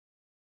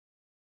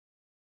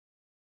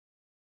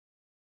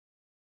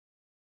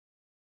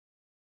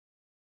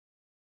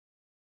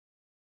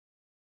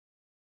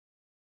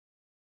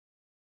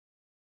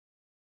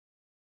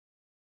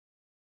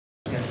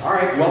All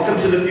right, welcome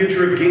to the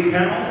Future of Geek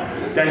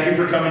panel. Thank you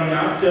for coming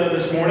out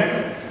this morning.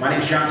 My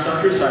name is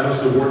Siuntres. I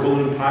host the Word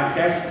Balloon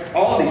podcast.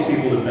 All of these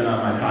people have been on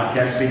my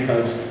podcast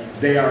because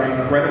they are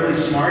incredibly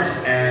smart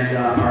and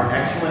are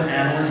excellent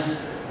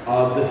analysts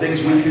of the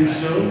things we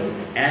consume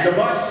and of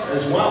us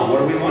as well. What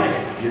do we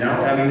like? You know,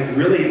 I mean,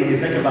 really, when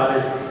you think about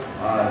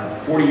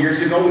it, 40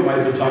 years ago, we might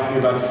have been talking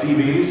about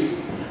CBs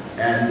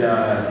and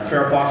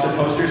Farrah Fawcett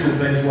posters and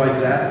things like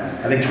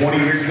that. I think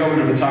 20 years ago, we would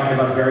have been talking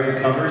about variant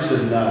covers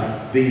and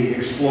the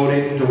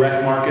exploding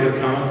direct market of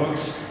comic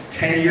books.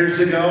 10 years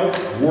ago,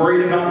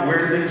 worried about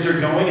where things are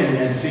going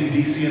and seeing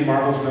DC and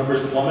Marvel's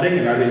numbers plummeting,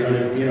 and are they going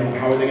to, you know,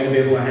 how are they going to be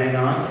able to hang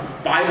on?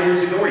 5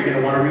 years ago, are you going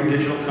to want to read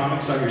digital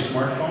comics on your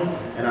smartphone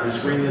and on a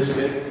screen this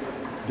big?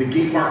 The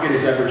geek market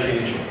is ever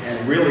changing,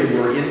 and really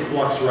we're in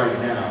flux right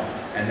now,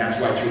 and that's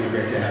why it's really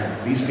great to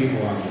have these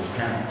people on this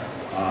panel.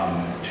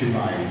 To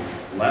my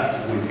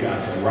left, we've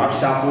got Rob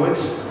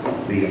Salkowitz,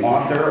 the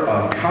author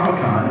of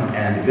Comic-Con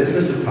and the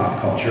Business of Pop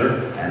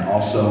Culture, and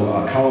also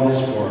a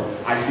columnist for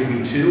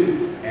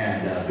ICB2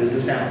 and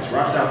business analyst.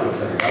 Rob Salkowitz,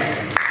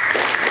 everybody.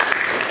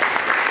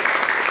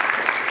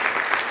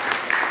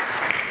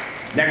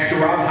 Next to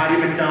Rob, Heidi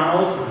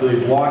MacDonald,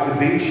 the blog The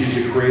Beat. She's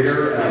the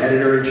creator,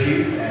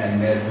 editor-in-chief,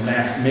 and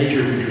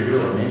major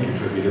contributor, or main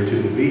contributor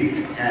to The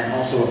Beat, and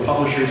also a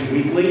Publishers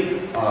Weekly,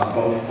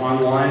 both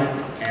online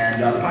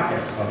and the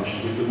podcast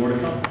Publishers Weekly, more to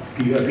come.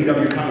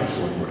 PW Comics,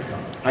 more to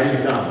come. Heidi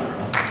MacDonald.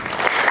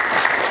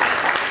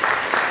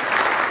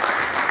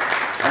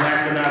 And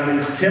last but not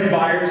least, Tim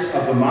Beyers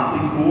of the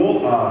Motley Fool,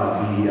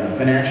 the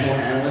financial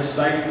analyst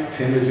site.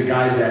 Tim is a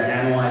guy that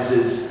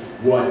analyzes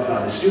what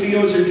the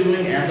studios are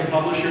doing and the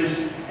publishers,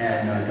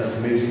 and does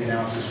amazing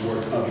analysis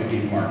work of the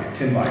geek market.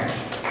 Tim Beyers.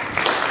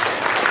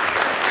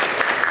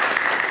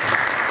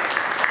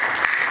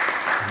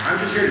 I'm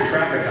just here to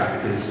traffic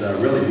cop because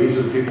really these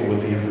are the people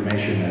with the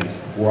information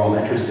that we're all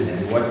interested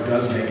in. What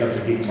does make up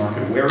the geek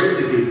market? Where is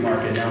the geek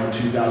market now in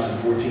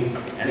 2014?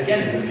 And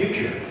again, in the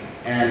future.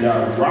 And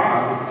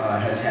Rob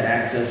has had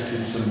access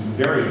to some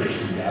very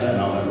interesting data, and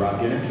I'll let Rob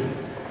get into it.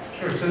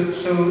 Sure.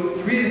 So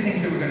three of the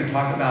things that we're going to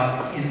talk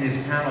about in this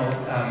panel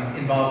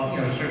involve,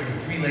 sort of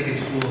a three-legged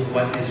stool of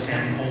what is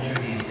fan culture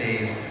these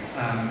days.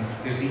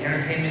 There's the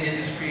entertainment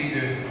industry,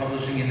 there's the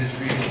publishing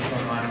industry, what's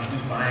going on, and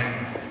who's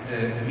buying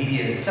the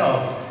media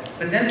itself.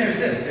 But then there's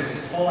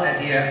this whole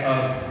idea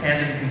of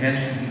fandom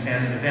conventions and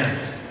fandom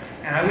events.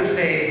 And I would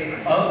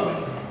say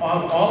of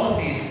all of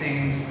these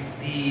things,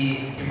 the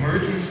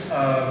emergence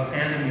of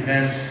fandom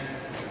events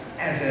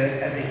as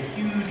a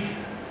huge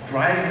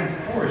driving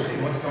force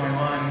in what's going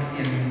on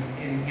in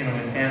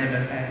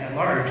fandom at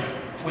large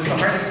was the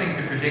hardest thing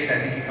to predict,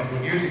 I think, a couple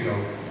of years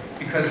ago.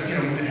 Because, we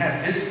would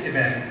have this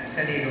event,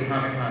 San Diego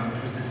Comic-Con,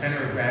 which was the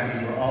center of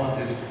gravity where all of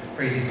this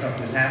crazy stuff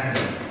was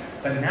happening.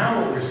 But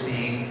now what we're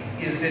seeing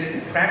is that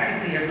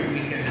practically every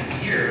weekend of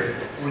the year,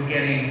 we're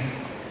getting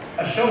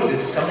a show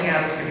that's selling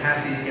out its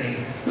capacity, is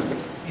getting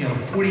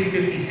 40,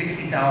 50,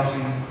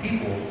 60,000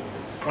 people.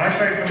 When I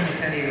started coming to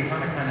San Diego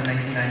Comic-Con in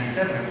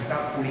 1997, it was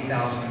about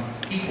 40,000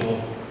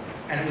 people,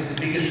 and it was the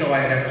biggest show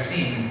I had ever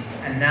seen.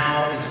 And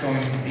now it's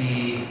going to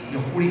be,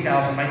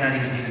 40,000 might not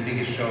even be the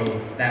biggest show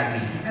that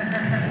week.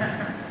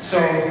 So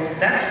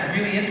that's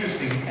really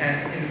interesting.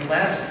 And in the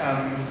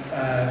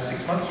last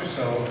 6 months or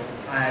so,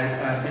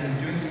 I've been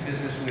doing some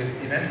business with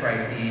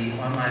Eventbrite, the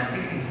online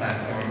ticketing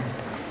platform,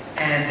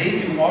 and they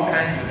do all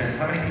kinds of events.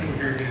 How many people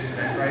here have used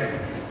Eventbrite?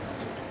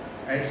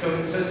 Right? So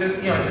it's a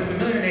it's a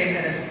familiar name,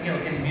 and it's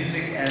in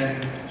music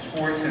and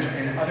sports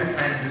and other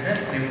kinds of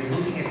events. And they were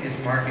looking at this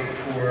market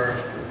for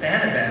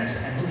fan events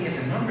and looking at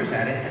the numbers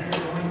at it, and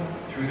they're going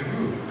through the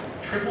roof.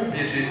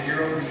 Triple-digit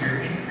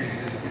year-over-year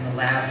increases in the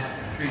last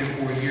 3 to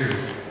 4 years,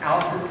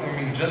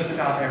 outperforming just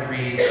about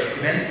every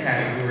events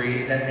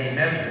category that they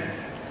measured.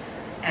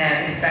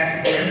 And in fact,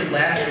 at the end of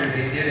last year,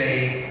 they did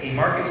a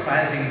market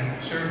sizing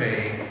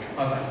survey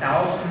of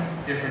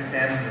 1,000 different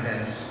fandom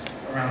events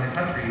around the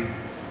country,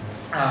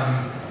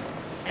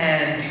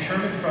 and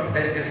determined from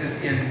that this is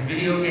in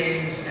video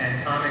games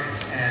and comics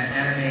and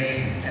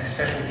anime and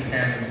specialty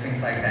fandoms,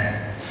 things like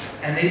that.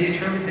 And they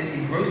determined that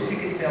in gross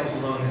ticket sales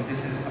alone, that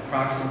this is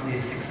approximately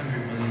a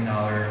 $600 million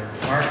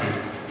market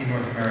in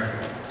North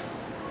America.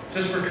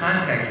 Just for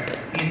context,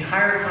 the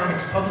entire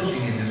comics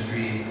publishing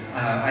industry,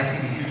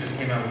 ICB2 just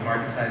came out with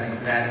market sizing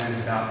for that. It was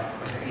about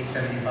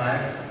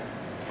 $875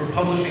 for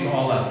publishing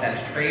all up.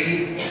 That's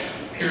trade,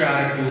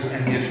 periodicals,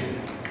 and digital.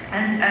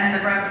 And the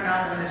graphic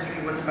novel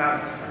industry was about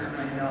 $600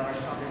 million,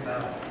 probably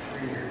about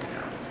 3 years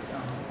ago.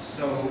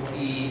 So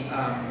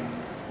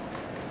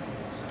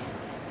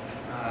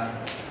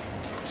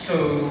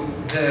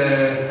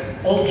the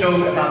old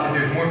joke about that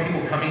there's more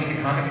people coming to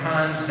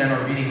Comic-Cons than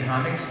are reading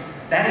comics,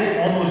 that is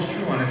almost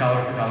true on a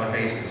dollar-for-dollar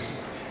basis.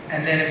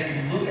 And then if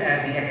you look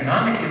at the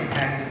economic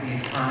impact of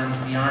these cons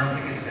beyond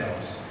ticket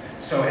sales,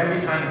 so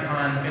every time a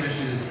con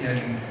finishes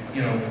in,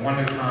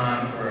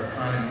 WonderCon or a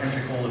con in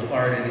Pensacola,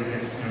 Florida, that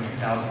gets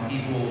 2,000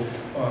 people,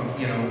 or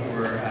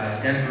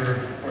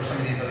Denver, or some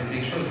of these other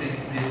big shows, the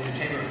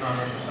Chamber of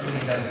Commerce or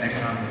somebody does an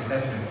economic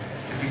assessment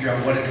to figure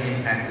out what is the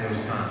impact of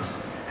those cons.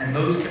 And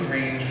those can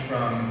range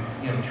from,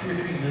 $2 or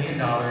 $3 million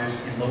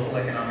in local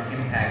economic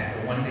impact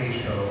for a one-day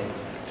show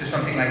to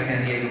something like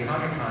San Diego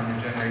Comic-Con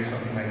that generates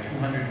something like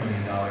 $200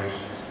 million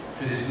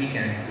for this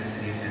weekend for the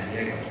city of San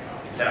Diego.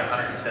 You said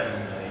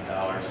 $170 million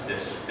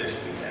this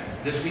weekend.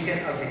 This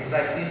weekend, okay, because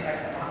I've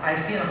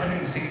seen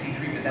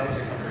 163, but that was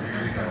a couple of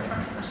years ago.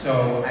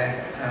 So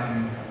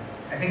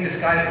I think the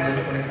sky's the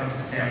limit when it comes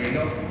to San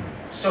Diego.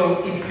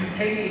 So if you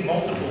take a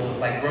multiple of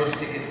like gross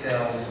ticket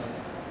sales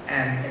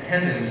and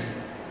attendance,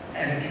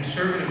 and a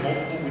conservative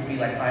multiple would be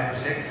like 5 or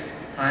 6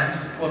 times.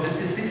 Well, if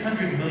it's a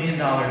 $600 million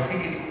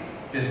ticket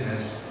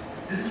business,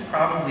 this is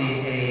probably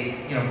a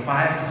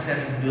 $5 to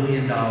 $7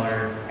 billion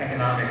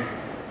economic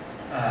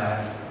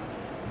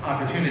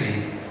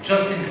opportunity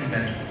just in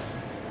conventions.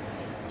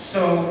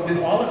 So with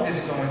all of this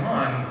going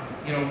on,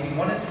 we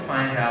wanted to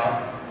find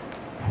out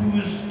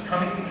who's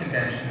coming to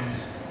conventions,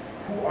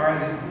 who are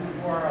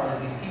all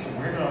of these people,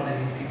 where did all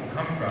of these people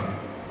come from,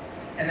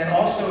 and then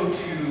also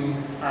to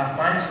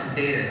find some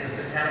data, because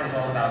the panel is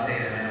all about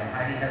data, and I know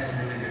Heidi has some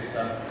really good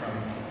stuff from.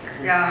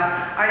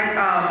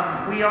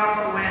 Yeah, we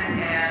also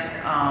went and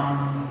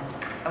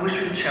I wish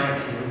we could show it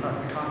to you, but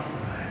we're talking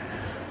about it.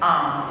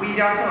 We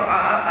also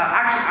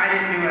actually I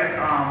didn't do it.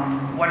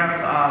 One of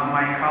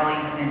my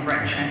colleagues named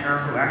Brent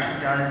Schenker, who actually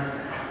does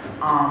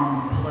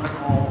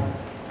political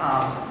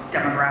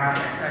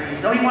demographic studies.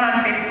 So he went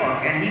on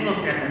Facebook and he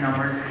looked at the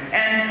numbers.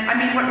 And I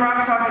mean, what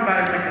Rob's talking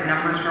about is like the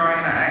numbers growing.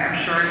 And I'm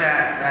sure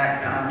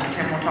that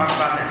Tim will talk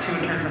about that too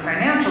in terms of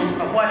financials.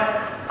 But what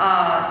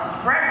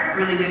Brett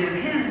really did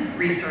with his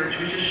research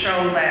was just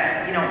show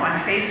that, on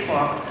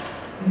Facebook,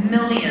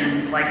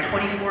 millions, like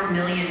 24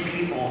 million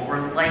people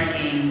were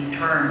liking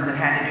terms that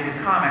had to do with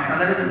comics. Now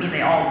that doesn't mean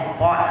they all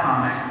bought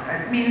comics.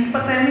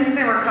 But that means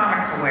they were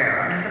comics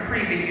aware. I mean, it's a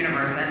pretty big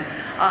universe. And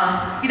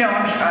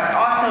I'm sure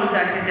also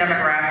that the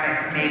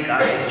demographic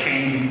makeup is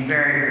changing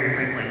very, very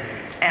quickly.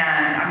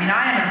 And I mean,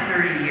 I am a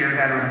 30-year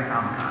veteran of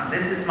Comic-Con.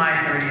 This is my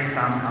 30th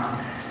Comic-Con.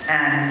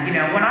 And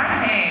when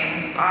I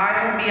came,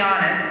 I will be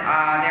honest,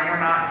 there were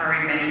not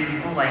very many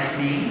people like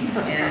me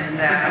in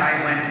that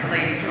I went to the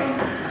ladies' room.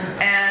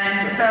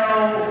 And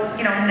so,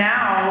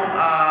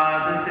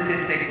 now the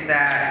statistics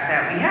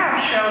that we have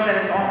show that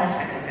it's almost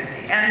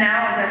 50-50. And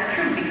now that's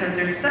true because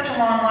there's such a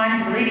long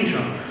line for the ladies'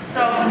 room.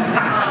 So,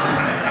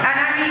 and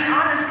I mean,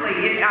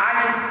 honestly,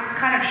 I was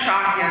kind of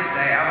shocked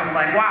yesterday. I was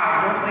like,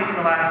 wow, don't wait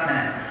till the last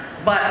minute.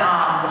 But,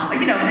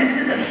 this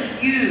is a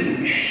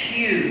huge,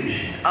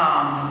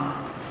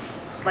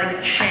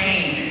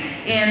 change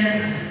in,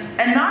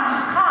 and not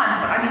just cons,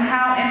 but I mean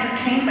how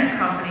entertainment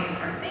companies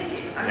are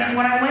thinking. I mean,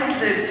 when I went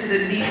to the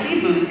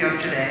DC booth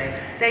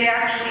yesterday, they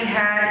actually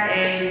had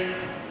a,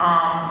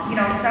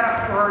 set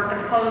up for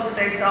the clothes that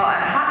they sell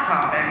at Hot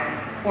Topic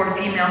for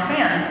female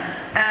fans.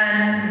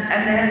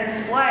 And they had a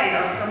display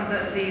of some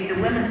of the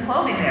women's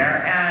clothing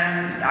there,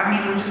 and I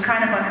mean, which is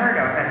kind of unheard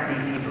of at the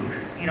DC booth.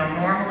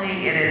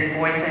 Normally it is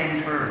boy things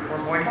for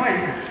boys.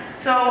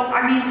 So,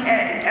 I mean,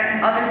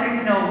 and other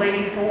things,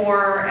 Lady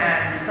 4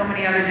 and so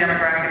many other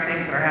demographic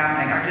things that are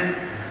happening are just,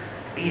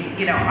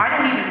 I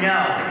don't even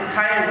know. It's a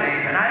tidal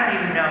wave, and I don't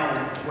even know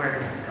where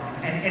this is going.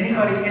 And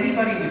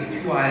anybody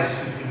with 2 eyes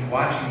who's been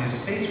watching this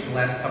space for the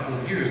last couple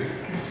of years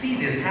can see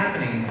this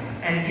happening.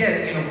 And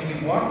yet, when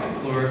you walk the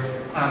floor,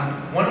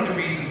 one of the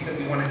reasons that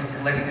we wanted to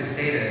collect this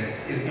data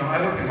is, I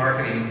work in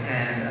marketing,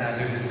 and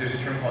there's a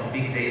term called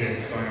big data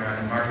that's going around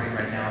in marketing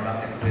right now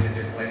about the way that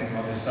they're collecting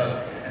all this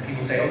stuff. And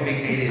people say, oh, big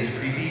data is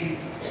creepy.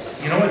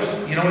 You know what's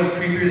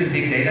creepier than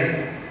big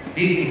data?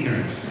 Big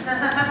ignorance.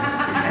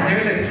 And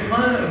there's a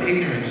ton of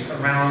ignorance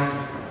around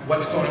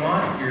what's going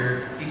on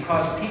here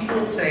because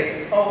people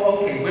say, oh,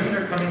 okay, women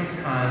are coming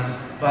to cons,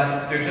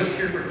 but they're just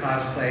here for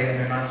cosplay and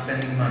they're not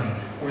spending money.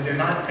 Or they're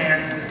not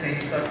fans of the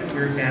same stuff that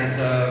we're fans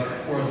of.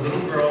 Or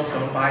little girls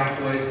don't buy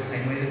toys the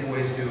same way that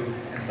boys do,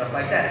 and stuff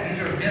like that. These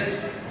are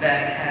myths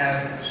that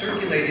have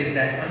circulated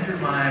that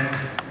undermine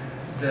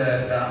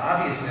the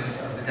obviousness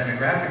of the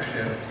demographic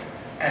shift.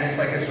 And it's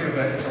like it's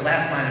a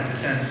last line of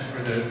defense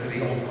for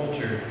the old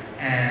culture.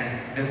 And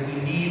that we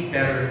need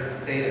better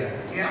data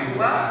to...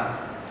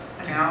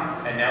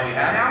 And now we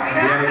have it.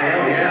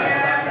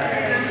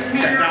 Yeah.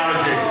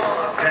 Technology.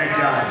 Thank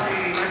God.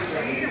 Let's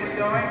see, are we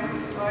going to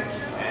the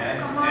slideshow? And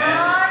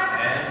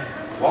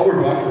while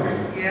we're buffering,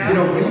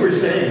 you were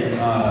saying,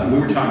 we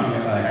were talking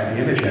at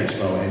the Image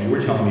Expo, and you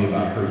were telling me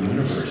about her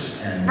universe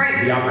and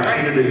the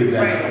opportunity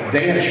that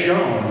they have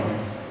shown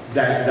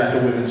that the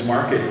women's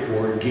market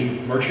for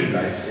geek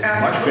merchandise is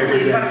much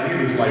bigger than any of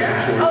these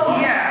licensed stores. Oh,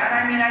 yeah. And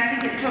I mean, I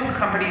think it took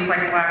companies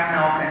like Black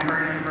Milk and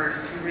her universe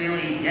to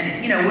really,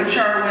 and which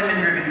are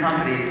women-driven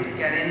companies, to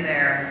get in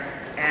there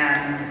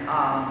and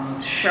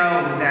show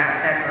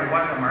that there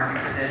was a market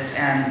for this,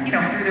 and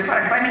through their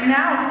products. But I mean,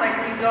 now it's like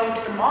when you go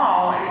to the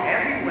mall,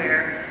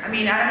 everywhere. I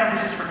mean, I don't know if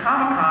it's just for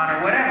Comic-Con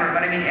or whatever,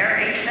 but I mean,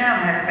 H&M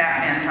has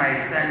Batman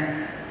tights,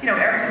 and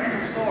every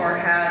single store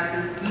has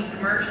this geek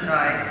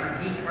merchandise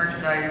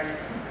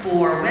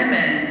for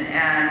women,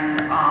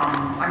 and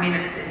I mean,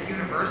 it's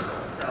universal.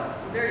 So.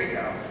 there you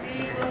go.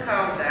 See, look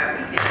how that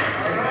we did it. So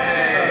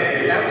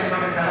that was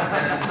Comic-Con,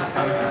 then this is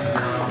Comic-Con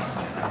now.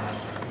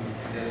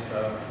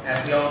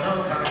 As we all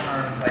know,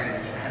 Comic-Con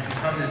has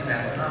become this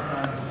massive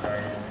phenomenon. I'm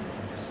sorry.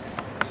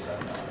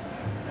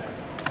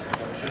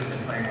 Should have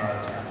been playing while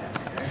it's happening.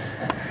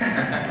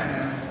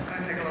 It's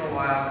going to take a little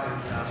while.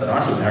 It's an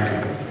awesome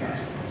background.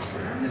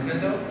 Isn't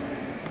it though?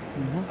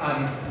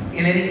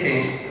 In any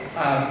case,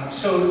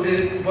 so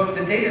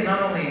the data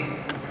not only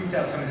proved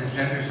out some of this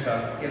gender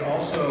stuff, it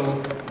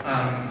also,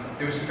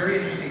 there were some very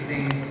interesting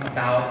things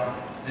about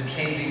the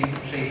changing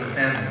shape of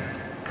fandom.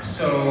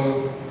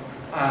 So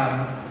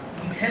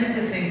we tend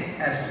to think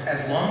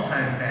as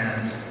longtime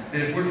fans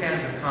that if we're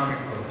fans of comic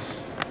books,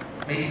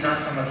 maybe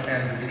not so much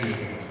fans of video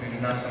games, maybe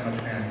not so much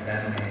fans of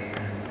anime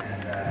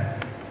and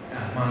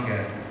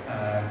manga,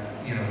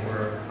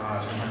 or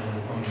Oz or My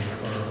Little Pony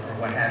or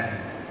what have you.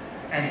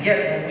 And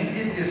yet, when we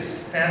did this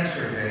fan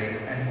survey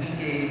and we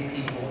gave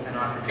people an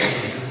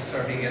opportunity, this is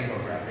our big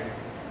infographic,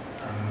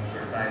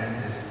 sort of dive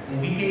into this, when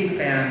we gave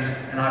fans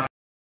an opportunity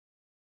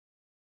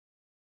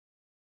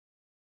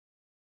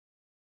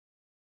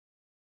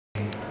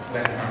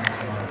webcomics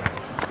and manga.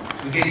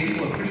 So we gave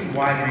people a pretty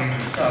wide range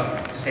of stuff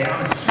to say,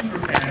 I'm a super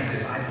fan of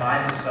this, I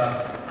buy this stuff,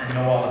 I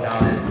know all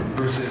about it,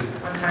 versus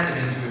I'm kind of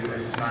into it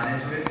versus not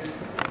into it.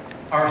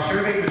 Our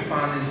survey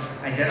respondents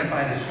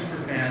identified as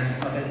superfans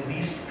of at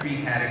least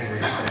 3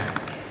 categories of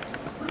language.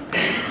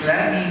 So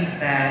that means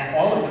that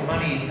all of the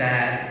money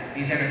that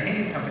these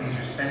entertainment companies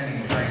are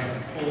spending trying to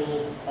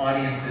pull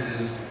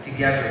audiences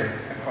together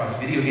across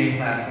video game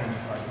platforms,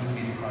 across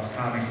movies, across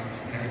comics,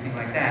 and everything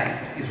like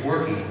that is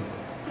working.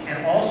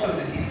 And also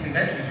that these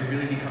conventions are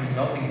really becoming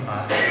melting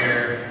pots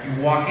where you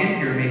walk in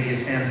here maybe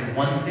as fans of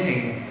one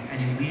thing and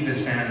you leave as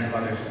fans of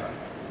other stuff.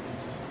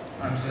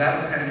 So that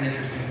was kind of an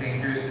interesting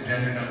thing. Here's the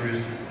gender numbers.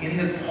 In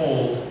the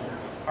poll,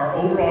 our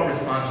overall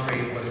response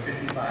rate was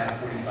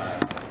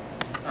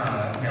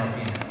 55-45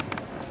 male-female.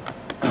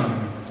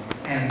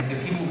 And the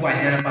people who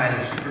identified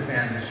as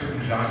superfans of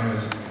certain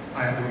genres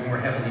were more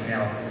heavily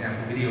male. For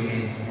example, video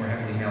games is more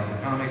heavily male than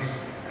comics.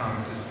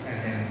 And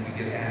then we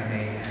get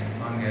anime and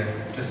manga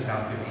just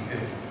about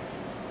 50-50.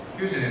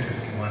 Here's an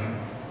interesting one.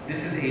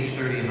 This is age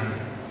 30 and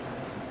under.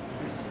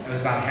 That was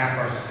about half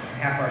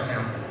our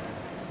sample.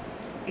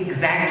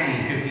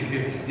 Exactly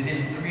 50-50,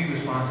 within 3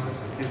 responses of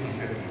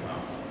 50-50.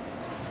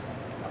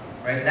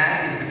 Right?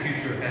 That is the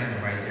future of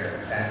fandom right there,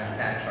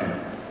 that chart.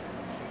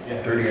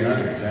 Yeah, 30 and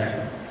under,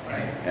 exactly.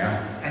 Right?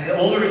 Yeah. And the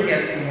older it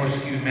gets, the more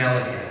skewed male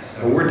it gets.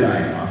 So. Well, we're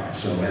dying off,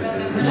 so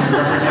this is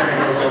representing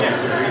those over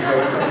 30,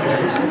 so it's okay.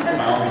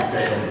 By all means,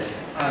 stay over.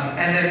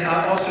 And then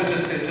also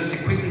just to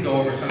quickly go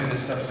over some of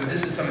this stuff. So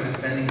this is some of the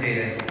spending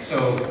data.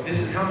 So this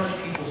is how much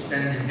people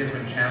spend in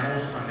different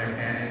channels on their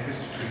fan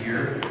interests per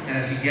year. And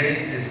as you get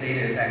into this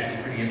data, it's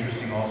actually pretty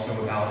interesting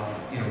also about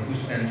who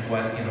spends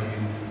what.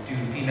 Do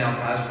female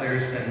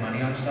cosplayers spend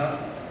money on stuff?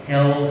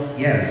 Hell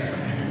yes.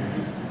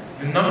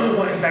 The number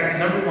one, in fact, the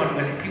number one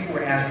when people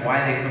were asked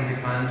why they come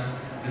to cons,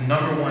 the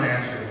number one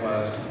answer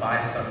was to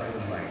buy stuff that we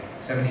like.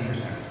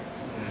 70%.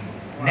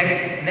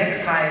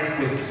 Next highest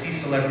was to see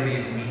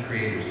celebrities and meet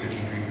creators,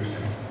 53%.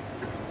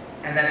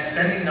 And that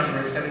spending number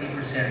at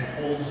 70%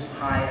 holds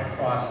high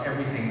across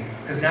everything.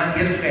 Because now,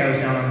 yesterday I was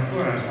down on the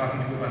floor and I was talking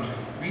to a bunch of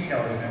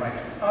retailers and they're like,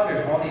 oh,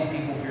 there's all these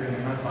people here and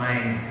they're not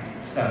buying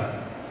stuff.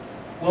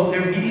 Well,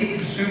 they're media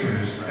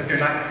consumers, but they're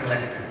not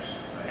collectors.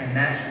 And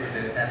that's where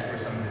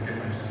some of the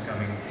difference is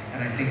coming.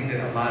 And I think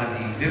that a lot of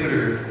the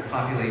exhibitor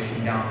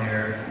population down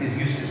there is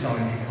used to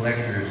selling to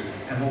collectors.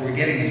 And what we're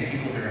getting is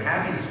people that are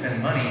happy to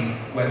spend money,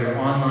 whether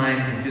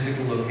online in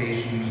physical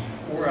locations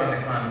or on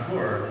the con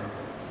floor.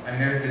 I mean,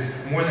 there's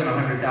more than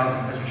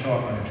 100,000 doesn't show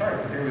up on the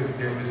chart, but there was a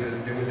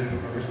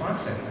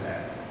response set for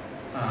that.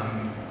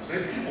 So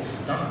there's people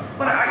still done.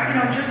 But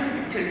just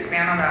to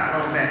expand on that a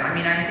little bit, I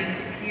mean, I think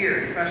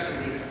here, especially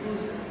the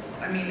exclusives.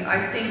 I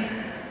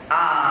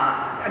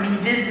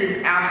mean, this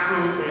is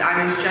absolutely.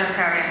 I was just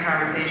having a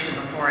conversation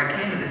before I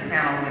came to this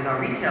panel with a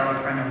retailer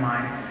friend of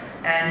mine,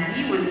 and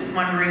he was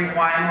wondering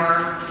why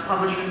more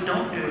publishers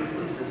don't do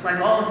exclusives.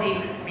 Like all of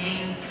the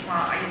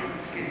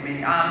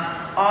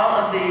all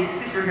of the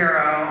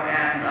superhero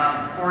and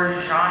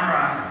horror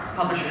genre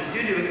publishers do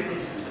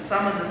exclusives, but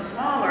some of the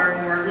smaller,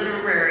 more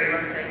literary,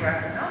 let's say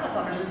graphic novel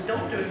publishers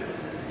don't do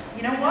exclusives.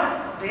 You know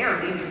what? They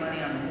are leaving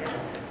money on the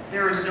table.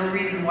 There is no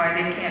reason why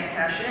they can't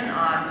cash in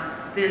on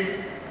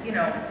this,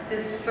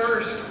 this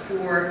thirst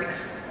for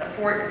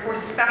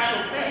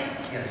special things.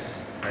 Yes.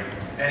 Right.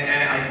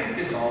 And I think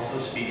this also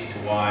speaks to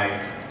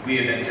why we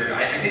have entered,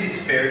 I think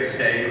it's fair to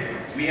say,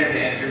 we have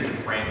entered the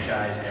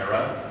franchise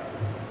era.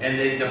 And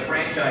the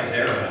franchise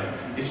era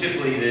is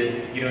simply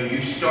that,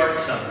 you start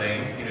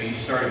something, you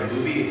start a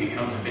movie, it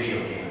becomes a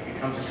video game, it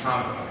becomes a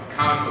comic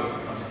book,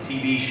 it becomes a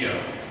TV show,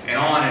 and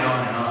on and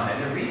on and on.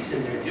 And the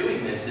reason they're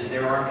doing this is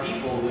there are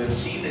people who have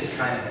seen this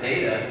kind of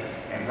data,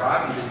 and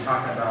Robbie's been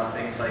talking about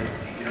things like,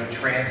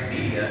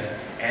 transmedia,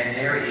 and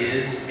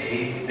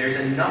there's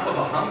enough of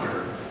a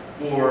hunger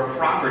for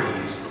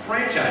properties,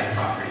 franchise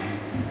properties,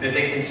 that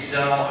they can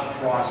sell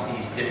across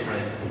these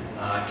different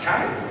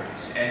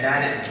categories. And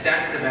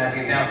that's the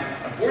magic. Now,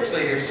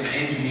 unfortunately, there's some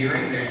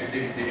engineering.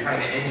 They're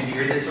trying to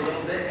engineer this a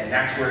little bit, and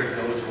that's where it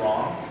goes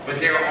wrong. But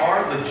there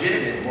are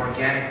legitimate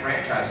organic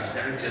franchises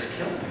that are just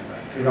killing it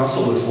right now. It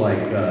also looks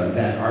like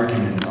that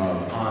argument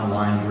of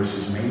online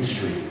versus Main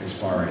Street as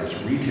far as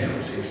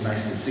retailers. It's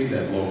nice to see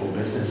that local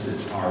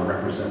businesses are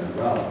represented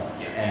well.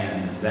 Yeah.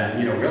 And that,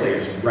 really,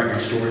 as record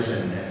stores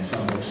and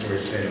some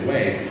bookstores fade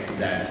away,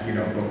 that,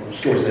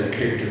 stores that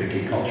cater to the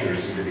geek culture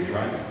seem to be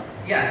thriving.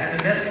 Yeah, and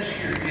the message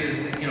here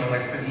is that,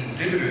 like for the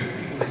exhibitors, the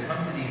people that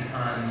come to these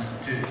cons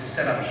to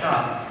set up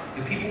shop,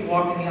 the people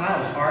walking the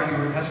aisles are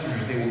your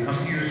customers. They will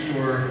come to your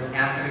store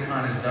after the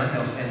con is done,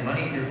 they'll spend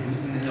money at your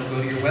booth, and then they'll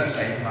go to your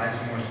website and buy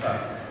some more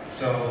stuff.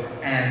 So,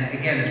 and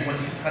again, it's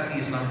once you cut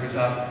these numbers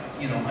up,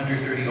 under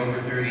 30,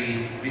 over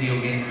 30, video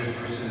gamers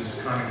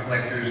versus comic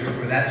collectors,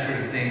 or that sort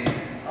of thing,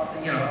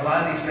 a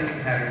lot of these spending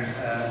patterns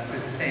are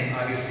the same.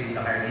 Obviously,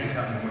 the higher the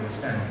income, the more the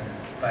spend.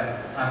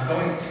 But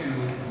going to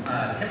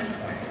Tim's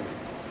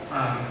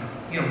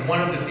point,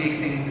 one of the big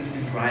things that's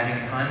been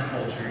driving con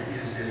culture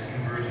is this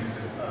convergence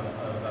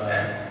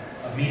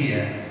of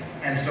media.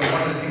 And so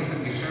one of the things that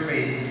we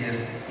surveyed in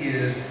this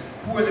is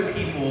who are the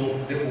people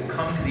that will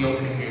come to the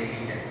opening day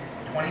weekend?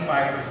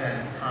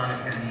 25% con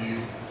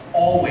attendees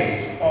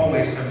always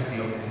come to the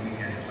opening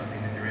weekend for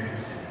something that they're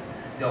interested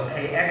in. They'll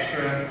pay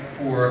extra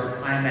for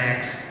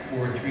IMAX,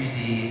 for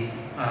 3D,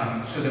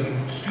 so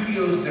that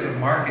studios that are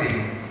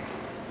marketing,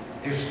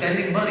 they're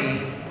spending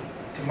money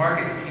to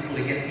market to people,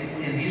 to get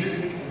people in. These are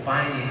the people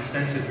buying the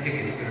expensive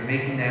tickets that are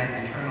making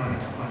that return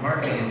on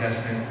marketing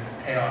investment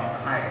pay off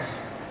the highest.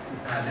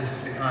 This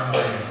is the con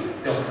audience.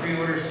 They'll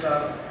pre-order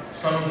stuff.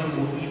 Some of them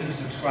will even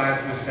subscribe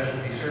to a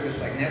specialty service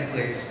like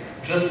Netflix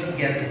just to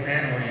get the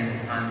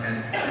fan-oriented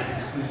content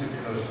that's exclusive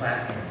to those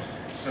platforms.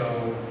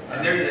 So,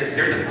 and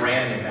they're the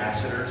brand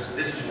ambassadors.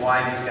 This is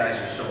why these guys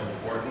are so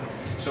important.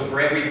 So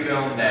for every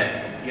film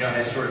that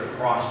has sort of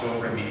crossed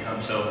over and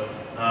become so,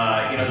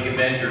 the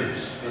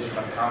Avengers goes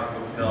from a comic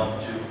book film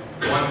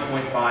to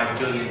 $1.5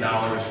 billion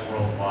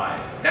worldwide.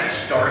 That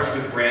starts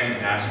with brand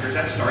ambassadors.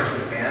 That starts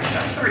with fans.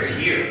 That starts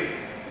here.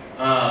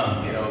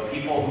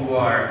 People who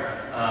are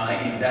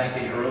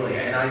investing early.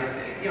 And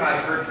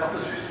I've heard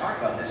publishers talk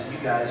about this, and you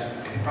guys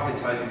probably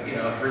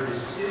have heard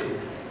this too,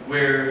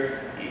 where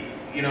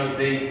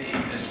they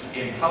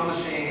in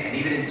publishing and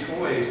even in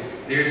toys,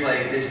 there's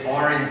like this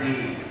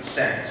R&D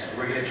sense.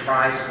 We're going to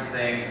try some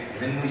things, and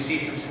then when we see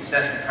some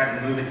success, we try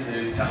to move it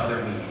to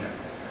other media.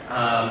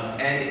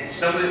 And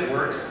some of it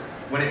works.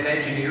 When it's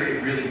engineered,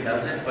 it really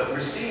doesn't, but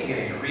we're seeing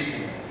it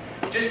increasingly.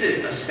 Just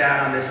a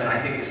stat on this that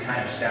I think is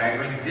kind of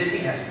staggering. Disney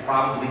has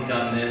probably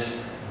done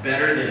this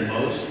better than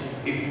most.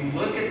 If you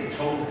look at the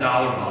total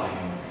dollar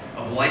volume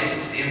of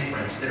licensed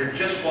imprints that are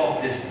just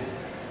Walt Disney,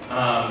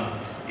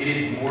 it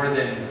is more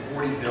than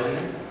 $40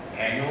 billion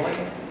annually.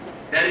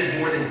 That is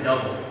more than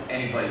double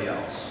anybody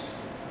else.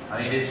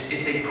 I mean, it's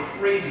a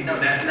crazy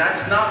number.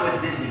 That's not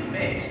what Disney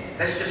makes.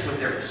 That's just what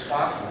they're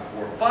responsible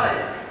for.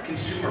 But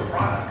consumer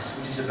products,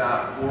 which is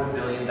about $4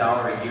 billion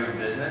a year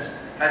business,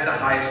 has the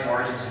highest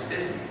margins of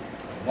Disney.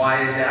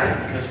 Why is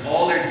that? Because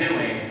all they're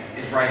doing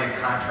is writing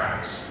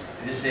contracts.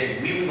 They just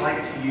say, we would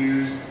like to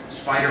use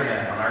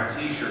Spider-Man on our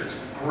t-shirts.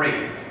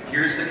 Great.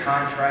 Here's the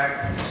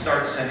contract.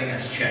 Start sending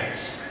us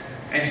checks.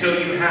 And so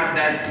you have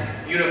that,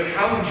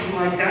 how would you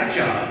like that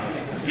job?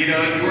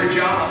 Your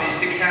job is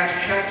to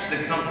cash checks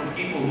that come from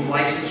people who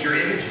license your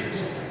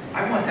images.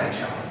 I want that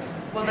job.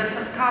 Well, the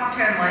top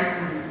 10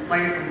 licensed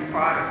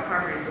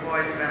properties have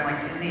always been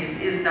like Disney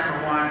is number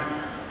one.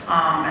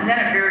 And then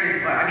it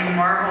varies, but I mean,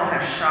 Marvel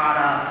has shot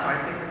up, so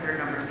I think that they're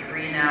number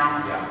 3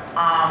 now.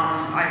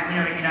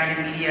 Yeah.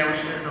 United Media,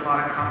 which does a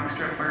lot of comic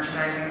strip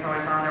merchandising, is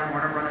always on there.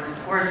 Warner Brothers, of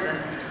course. And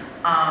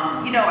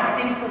I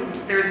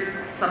think there's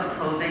some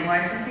clothing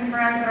licensing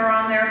brands that are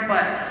on there,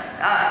 but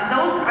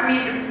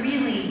it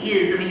really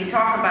is. I mean, you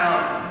talk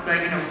about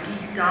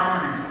geek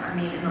dominance. I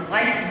mean, in the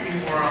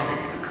licensing world,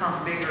 it's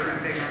become bigger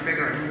and bigger and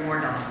bigger and more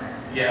dominant.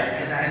 Yeah.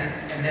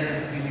 And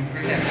then when you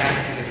bring that back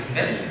to the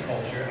convention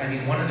culture, I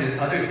mean, one of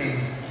the other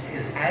things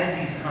is as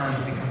these cons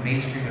become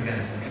mainstream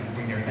events and people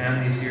bring their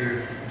families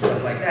here and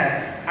stuff like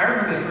that, I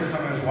remember the first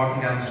time I was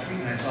walking down the street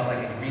and I saw like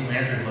a Green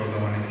Lantern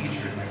logo on a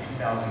t-shirt, like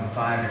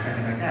 2005 or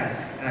something like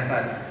that, and I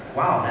thought,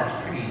 wow, that's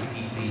pretty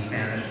deeply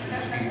fanish to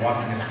just be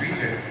walking the streets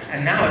here.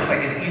 And now it's like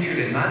it's easier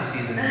to not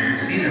see them than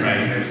to see them. Right. I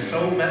mean, there's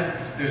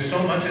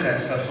so much of that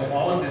stuff. So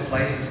all of this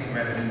licensing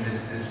revenue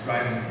that's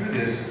driving through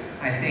this,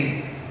 I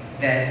think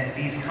that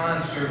these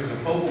cons serve as a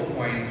focal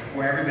point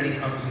where everybody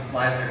comes and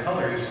flies their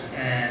colors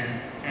and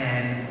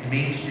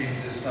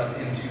mainstreams this stuff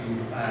into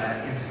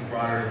the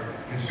broader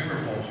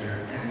consumer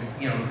culture. And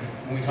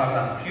when we talk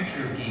about the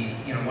future of geek,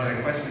 one of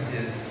the questions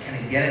is, can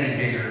it get any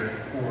bigger,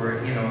 or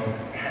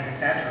has it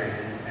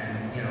saturated?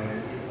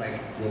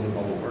 Will the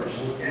bubble burst?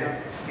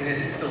 Yeah. And is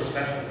it still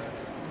special?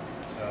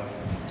 So,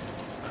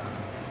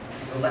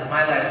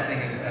 my last thing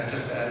is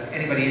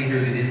anybody in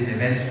here that is an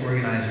events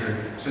organizer.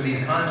 So these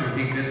cons are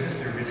big business.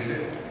 They're really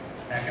good.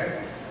 Back up.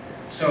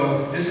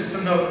 So this is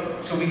some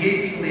note. So we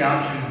gave people the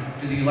option,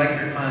 do you like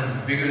your cons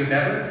bigger the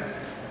better?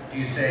 Do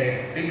you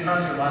say, big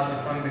cons are lots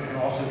of fun but can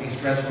also be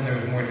stressful, and there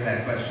was more to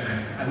that question.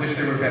 I wish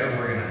they were better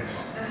organized.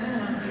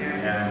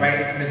 Yeah.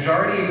 Right?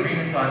 Majority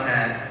agreement on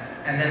that.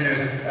 And then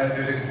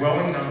there's a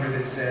growing number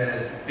that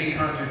says, big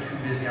cons are too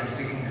busy, I'm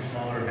sticking to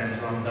smaller events,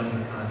 or I'm done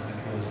with cons, the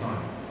thrill is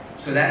gone.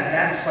 So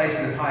that slice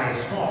of the pie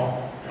is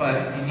small,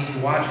 but you need to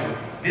watch it.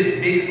 This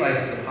big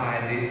slice of the pie,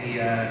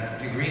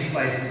 the green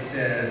slice that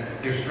says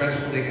they're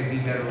stressful, they can be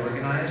better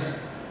organized.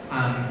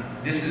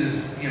 This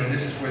is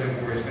where the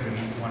war is going to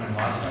be won and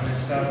lost on this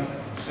stuff.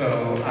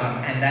 So,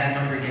 and that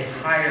number gets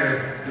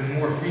higher the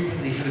more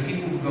frequently. So the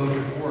people who go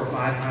to 4 or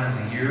 5 cons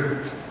a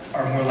year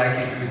are more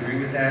likely to agree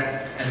with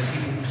that, and the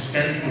people who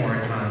spend more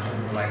at cons are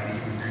more likely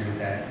to agree with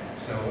that.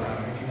 So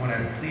if you want to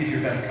please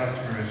your best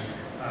customers,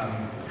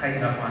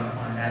 tighten up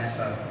on that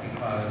stuff,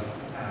 because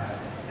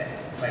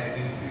like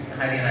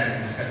Heidi and I have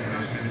been discussing,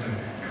 there's been some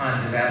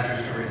con disaster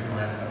stories in the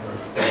last couple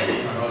of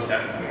Most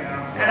definitely.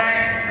 And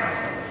I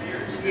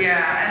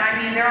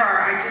mean,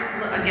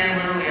 again,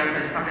 literally, as I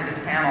was coming to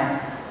this panel,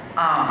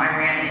 I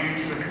ran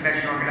into a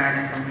convention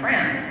organizer from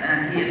France,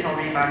 and he had told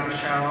me about the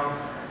show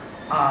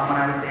when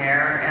I was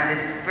there, and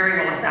it's very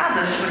well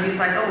established, but he's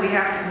like, oh, we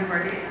have to move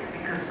our dates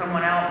because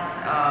someone else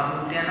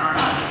moved in on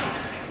us.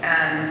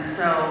 And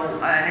so,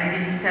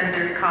 and he said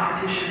the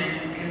competition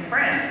in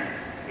France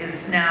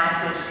is now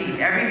so steep.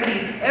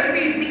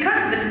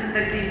 Because of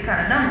these kind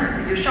of numbers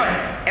that you're showing,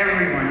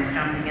 everyone is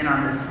jumping in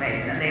on this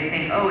space, and they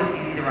think, oh, it's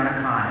easy to run a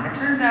con. And it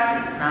turns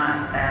out it's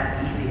not that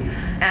easy.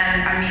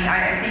 And I mean,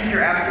 I think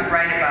you're absolutely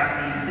right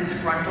about the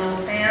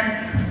disgruntled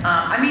fan.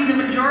 I mean, the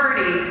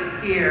majority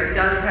here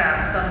does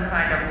have some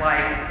kind of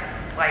like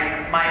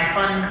my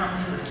fun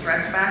comes with a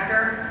stress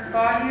factor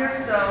thought here.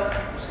 So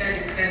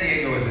San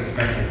Diego is a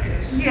special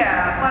case.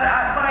 yeah, but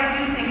I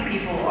do think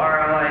people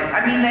are like, I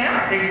mean,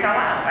 they sell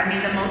out. I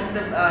mean, a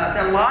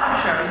lot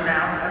of shows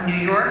now. New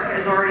York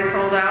is already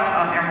sold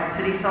out. Emerald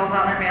City sells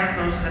out in advance.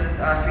 Those are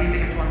the 3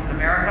 biggest ones in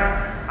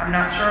America. I'm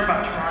not sure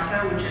about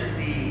Toronto, which is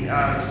the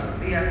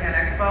Fan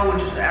Expo,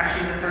 which is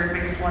actually the 3rd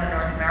biggest one in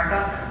North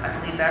America. I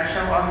believe that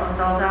show also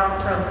sells out.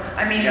 So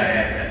I mean,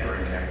 Denver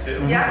in there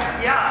too. Yeah.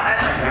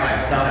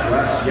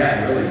 Southwest,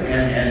 yeah, really,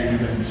 and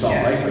even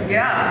Salt Lake.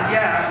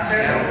 Yeah.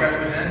 Seattle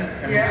represent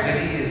Emerald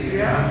City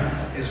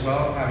as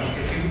well.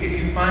 If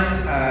you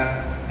find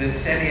that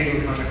San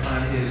Diego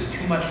Comic-Con is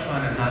too much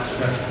fun and not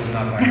stressful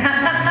enough,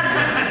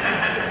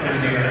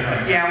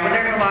 yeah, well,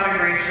 there's a lot of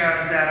great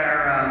shows that are,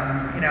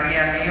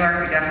 New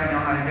York, we definitely know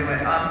how to do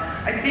it.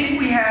 I think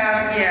we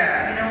have, you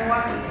know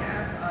what, we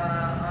have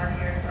on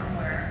here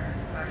somewhere,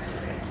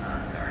 actually.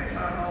 Sorry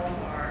about all of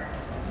our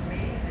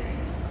amazing.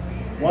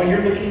 While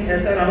you're looking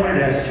at that, I wanted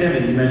to ask Tim,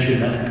 you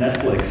mentioned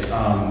Netflix.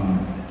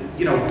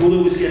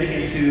 Hulu is getting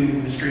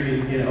into the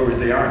streaming, or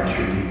they are in the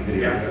streaming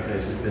video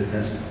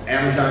business.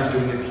 Amazon's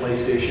doing it,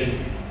 PlayStation.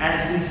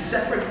 As these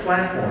separate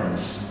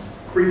platforms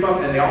creep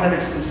up, and they all have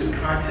exclusive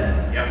content,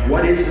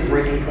 what is the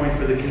breaking point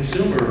for the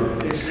consumer?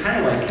 It's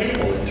kind of like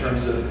cable in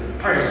terms of,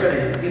 all right, I'm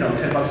spending,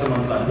 $10 a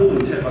month on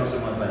Hulu, $10 a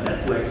month on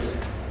Netflix.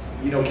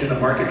 Can the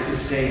market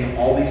sustain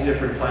all these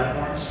different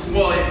platforms?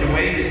 Well, the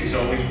way this is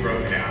always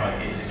broken out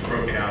is it's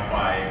broken out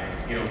by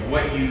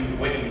what you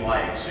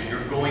like. So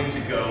you're going to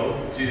go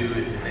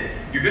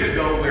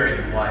where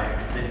you like.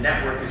 The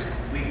network is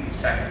completely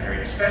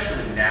secondary,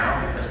 especially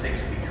now because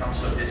things have become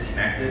so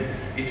disconnected.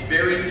 It's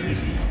very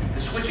easy.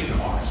 The switching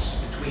costs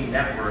between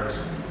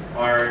networks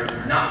are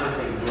not what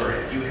they were.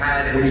 If you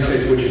had, when you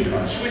say switching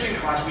costs? Switching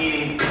costs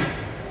meaning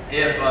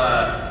if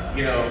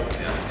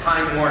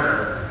Time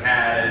Warner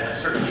had a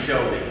certain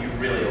show that you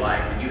really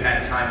liked, and you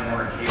had Time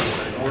Warner cable,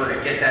 but in order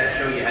to get that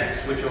show, you had to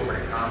switch over to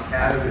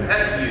Comcast.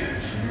 That's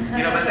huge,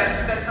 but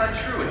that's not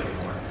true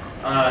anymore.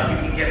 You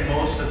can get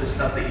most of the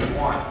stuff that you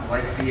want,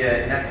 like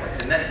via Netflix.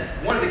 And then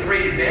one of the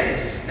great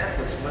advantages of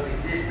Netflix, what they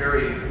did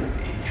very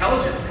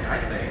intelligently, I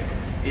think,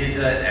 is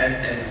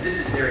and this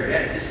is their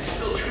advantage. This is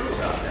still true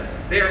about them.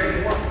 They are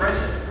more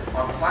present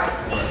on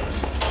platforms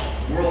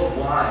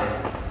worldwide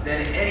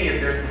than any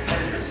of their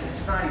competitors.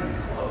 It's not even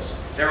close.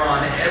 They're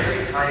on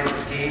every type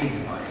of gaming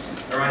device.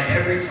 They're on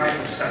every type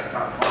of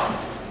set-top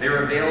box.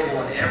 They're available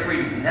on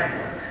every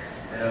network,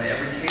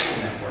 every cable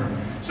network.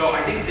 So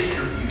I think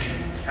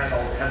distribution has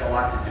a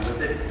lot to do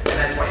with it, and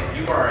that's why if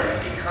you are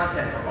a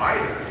content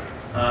provider,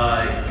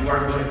 you are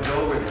going to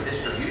go where the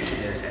distribution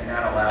is, and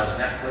that allows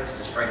Netflix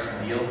to strike some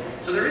deals.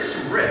 So there is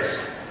some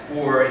risk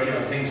for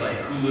things like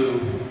Hulu,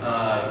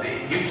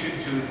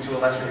 YouTube to a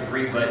lesser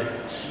degree, but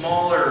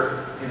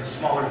smaller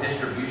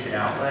distribution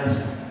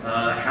outlets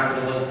have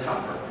it a little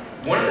tougher.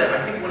 I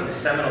think one of the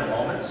seminal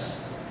moments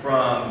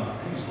from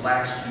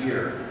last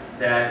year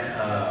that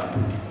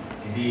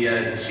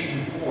the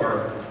season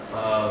 4,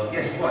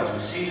 it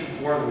was season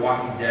 4 of The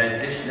Walking Dead,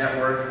 Dish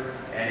Network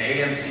and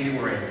AMC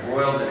were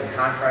embroiled in a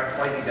contract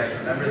fight. You guys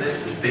remember this?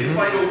 It was a big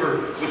fight over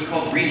what's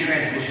called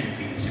retransmission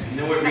fees. If you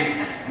know what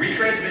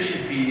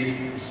retransmission fees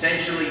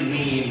essentially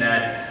mean,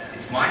 that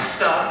it's my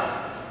stuff.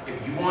 If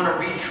you want to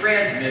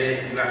retransmit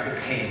it, you have to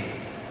pay me.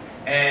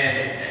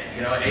 And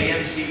you know,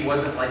 AMC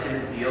wasn't liking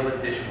the deal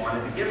that Dish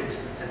wanted to give them,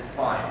 so they said,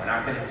 fine, we're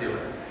not going to do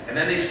it. And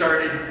then they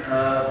started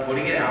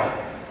putting it out,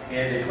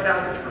 and they put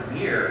out the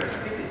premiere. I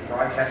think they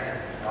broadcast it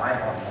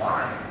live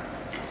online.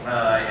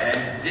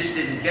 And Dish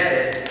didn't get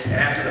it, and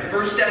after the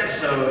first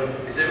episode,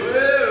 they said,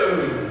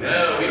 whoa,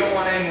 no, we don't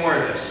want any more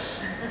of this.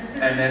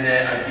 And then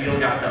a deal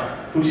got done.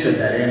 Who said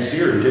that, AMC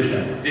or Dish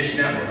Network? Dish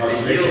Network. Oh,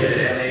 so They dealed it,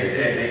 and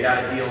they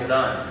got a deal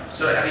done.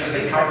 So, I mean, So the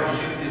things power like-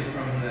 shifted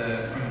from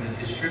the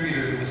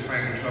distributor that was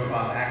trying to choke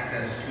off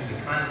access to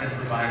the content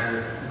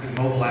provider who could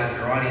mobilize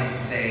their audience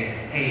and say,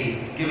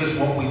 hey, give us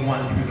what we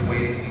want through the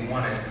way that we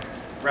want it.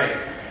 Right.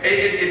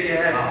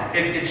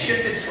 It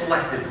shifted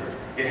selectively.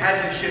 It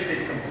hasn't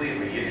shifted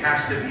completely. It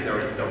has to be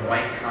the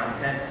right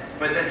content,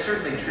 but that's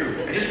certainly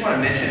true. I just want to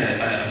mention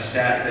a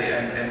stat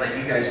and let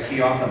you guys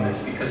key off on this,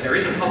 because there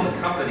is a public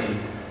company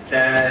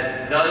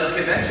that does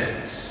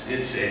conventions.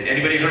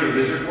 Anybody heard of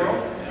Wizard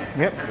World?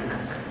 Yep.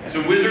 So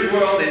Wizard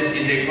World is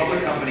a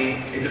public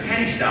company. It's a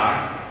penny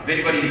stock. If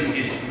anybody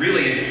is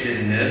really interested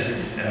in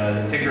this,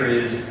 the ticker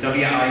is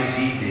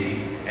WIZD.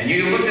 And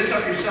you can look this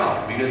up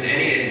yourself, because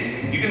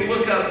you can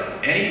look up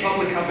any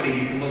public company,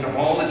 you can look up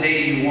all the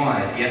data you want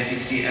at the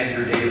SEC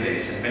Edgar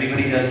database. And if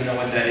anybody doesn't know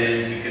what that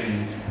is, you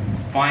can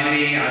find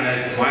me on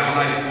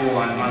Motley Fool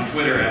on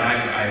Twitter, and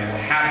I will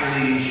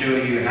happily show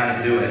you how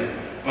to do it.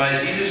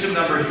 But these are some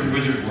numbers from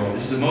Wizard World.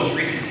 This is the most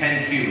recent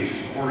 10Q, which is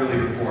a quarterly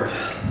report.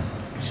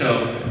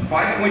 So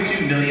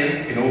 5.2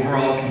 million in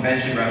overall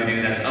convention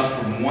revenue. That's up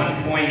from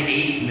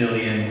 1.8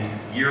 million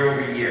year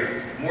over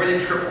year, more than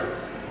triple.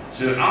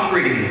 So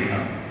operating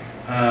income,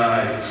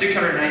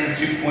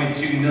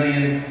 692.2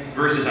 million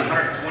versus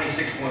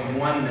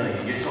 126.1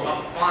 million. So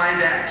up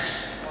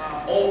 5x,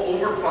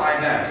 over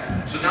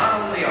 5x. So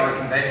not only are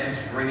conventions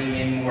bringing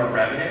in more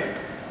revenue,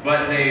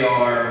 but they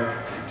are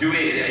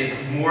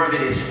more of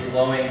it is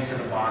flowing to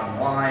the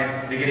bottom line.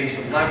 They're getting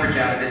some leverage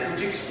out of it,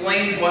 which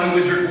explains why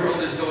Wizard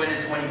World is going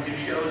to 22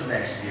 shows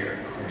next year.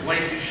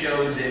 22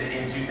 shows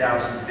in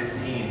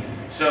 2015.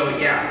 So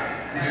yeah.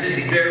 This is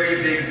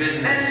very big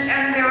business.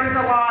 And there was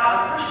a lot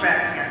of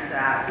pushback against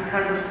that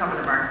because of some of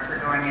the markets they're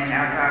going in,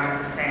 as I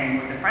was just saying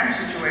with the French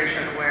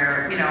situation,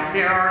 where, you know,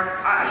 there are,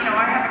 I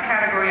have a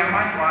category on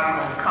my blog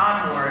called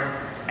Con Wars,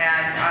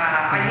 and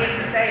I hate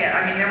to say it,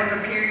 I mean, there was a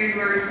period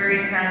where it was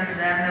very intense,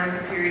 and then there was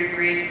a period of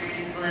great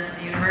peacefulness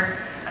in the universe,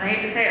 and I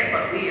hate to say it,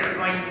 but we are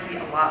going to see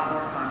a lot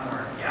more Con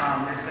Wars.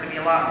 There's going to be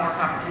a lot more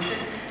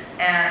competition,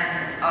 and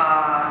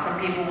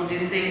some people will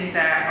do things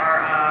that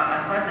are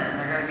unpleasant,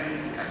 and they're going to be,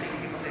 I think,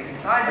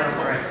 that's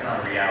where it's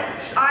not a reality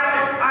show.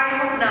 I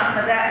hope not,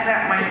 but that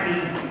might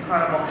be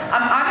incredible.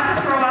 I'm going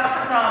to throw up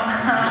some.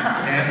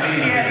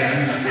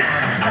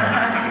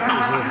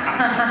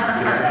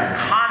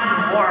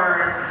 Con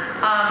Wars.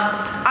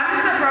 I'm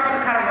just going to throw up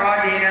some kind of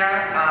raw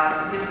data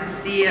so people can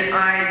see it.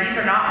 These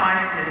are not my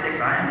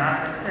statistics. I am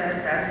not a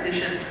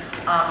statistician.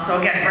 So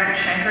again, Brent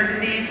Schenker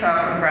did these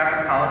from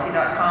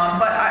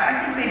graphicpolicy.com, but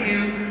I think they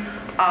do.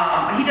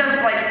 He does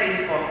like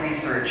Facebook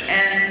research,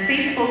 and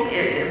Facebook,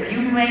 if you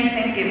may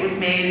think it was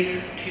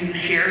made to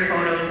share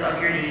photos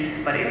of your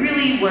niece, but it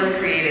really was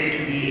created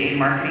to be a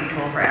marketing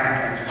tool for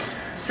advertisers.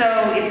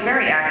 So it's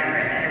very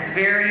accurate, and it's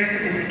very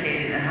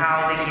sophisticated in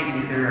how they give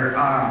you their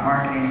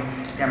marketing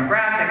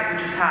demographics,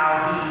 which is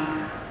how he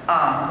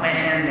went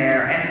in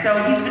there. And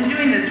so he's been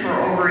doing this for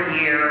over a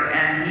year,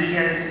 and he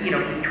has, he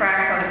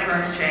tracks how the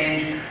terms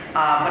change,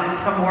 but it's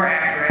become more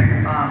accurate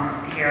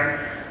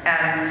here.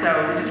 And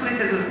so, just what he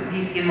says with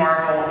DC and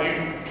Marvel,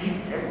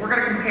 we're going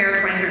to compare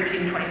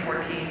 2013 and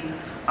 2014.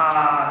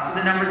 So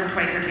the numbers in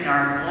 2013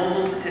 are a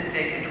global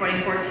statistic. In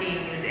 2014,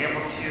 he was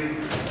able to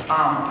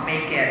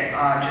make it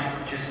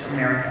just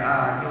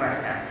America, U.S.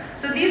 stats.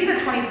 So these are the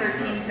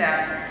 2013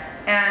 stats,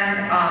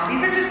 and these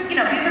are just, these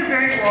are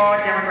very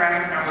broad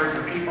demographic numbers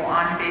of people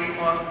on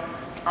Facebook.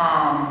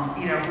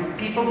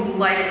 People who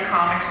like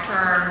comics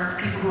terms,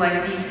 people who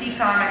like DC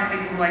comics,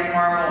 people who like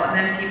Marvel, and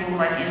then people who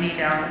like indie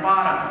down the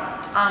bottom.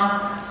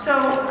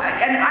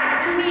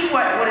 To me,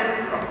 what is,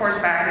 of course,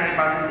 fascinating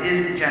about this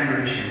is the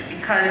gender issues,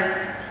 because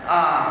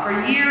for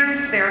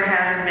years there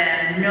has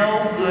been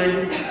no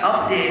good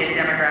updated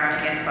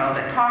demographic info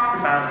that talks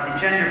about the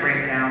gender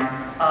breakdown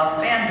of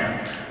fandom.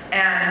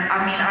 And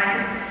I mean, I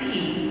can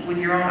see with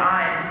your own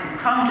eyes, if you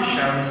come to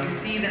shows, you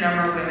see the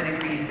number of women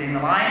increasing, the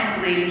lines of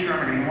the ladies' room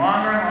are getting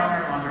longer and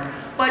longer and longer,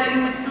 but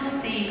you would still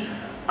see,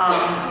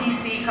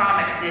 DC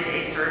Comics did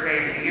a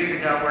survey a few years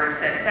ago where it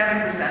said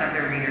 7% of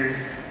their readers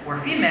were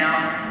female,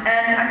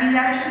 and I mean,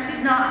 that just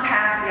did not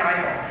pass the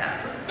eyeball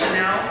test,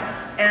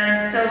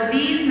 And so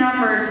these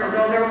numbers,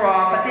 although they're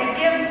raw, but they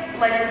give,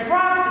 like with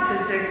raw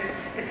statistics,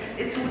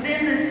 it's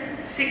within this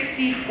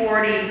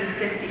 60-40 to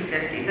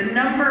 50-50. The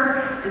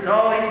number is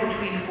always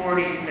between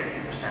 40 to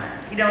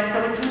 50%.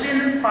 So it's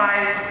within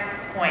 5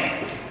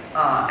 points,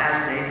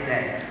 as they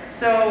say.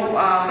 So,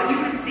 but you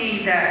can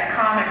see that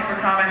for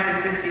comics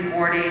it's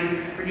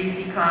 60-40, for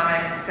DC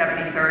Comics it's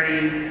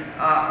 70-30,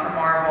 for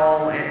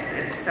Marvel it's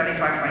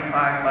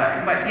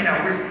 75-25, but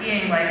we're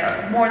seeing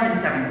like more than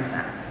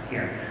 7%.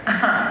 here.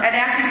 And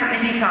actually for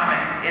indie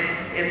comics,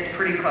 it's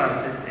pretty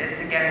close. It's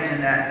again within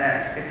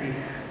that 50.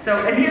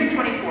 So, and here's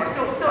 24.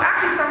 So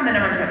actually some of the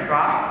numbers have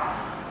dropped,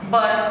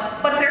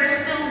 but they're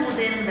still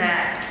within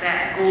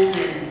that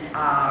golden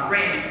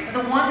range.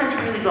 The one that's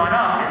really gone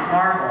up is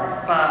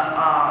Marvel, but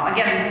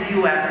again, this is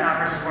U.S. not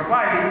versus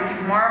worldwide. You can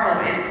see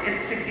Marvel,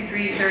 it's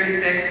 63,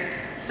 36.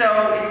 So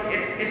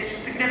it's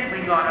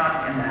significantly gone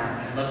up in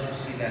that. I'd love to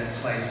see that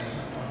slice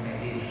on the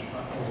age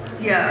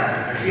over.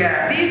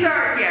 Yeah. These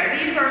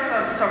are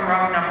some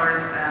rough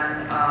numbers,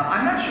 and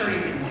I'm not sure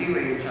you can do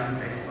age on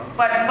Facebook,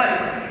 but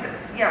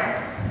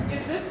yeah.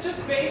 Is this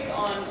just based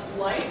on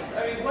likes?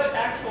 I mean, what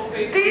actual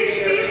Facebook?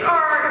 These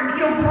are,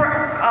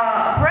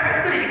 Brett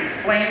is going to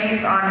explain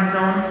these on his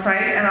own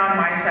site and on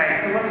my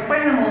site, so we'll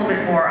explain them a little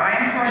bit more. I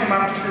am throwing them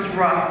up just as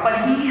rough,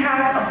 but he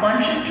has a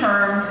bunch of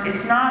terms.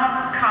 It's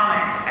not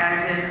comics,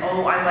 as in,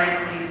 oh, I like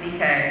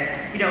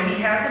BCK.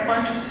 He has a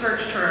bunch of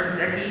search terms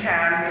that he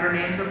has that are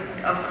names of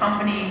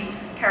companies,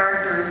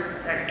 characters,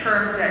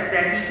 terms that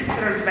he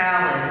considers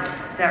valid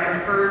that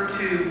refer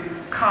to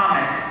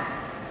comics.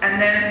 And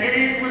then it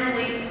is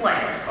literally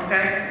likes,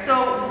 okay?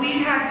 So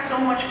we had so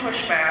much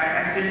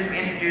pushback as soon as we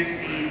introduced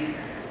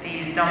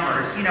these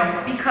numbers,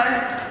 because,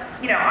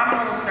 I'm a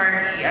little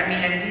snarky. I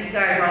mean, and these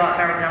guys are a lot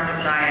better with numbers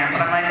than I am,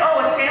 but I'm like,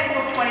 oh, a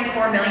sample of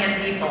 24 million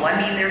people. I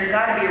mean, there's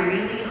got to be a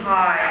really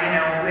high,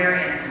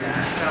 variance in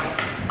that. So,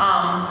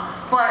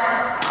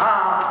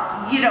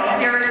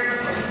 there is,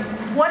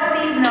 what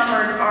these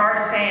numbers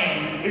are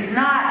saying is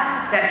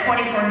not that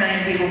 24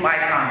 million people buy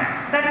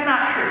comics. That's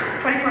not true.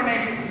 24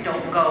 million people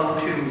don't go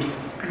to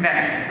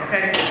conventions,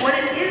 okay? What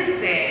it is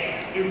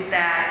saying is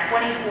that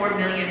 24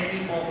 million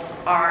people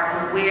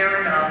are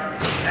aware enough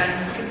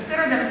and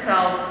consider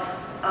themselves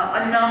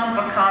enough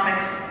of a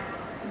comics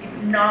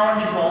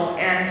knowledgeable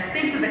and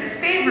think of it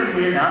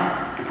favorably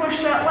enough to push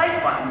that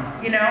like button.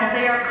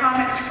 They are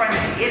comics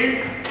friendly. It is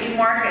a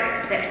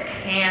market that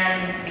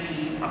can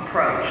be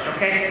approached,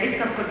 okay? It's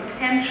a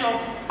potential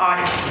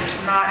audience.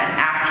 It's not an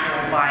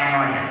actual buying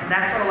audience. And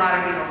that's what a lot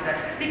of people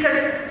said. Because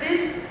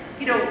this,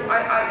 with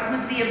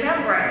the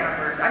Eventbrite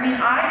numbers, I mean,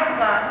 I have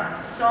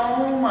gotten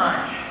so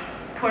much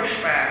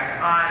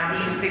pushback on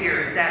these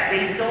figures that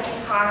they don't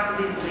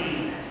possibly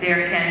believe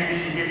there can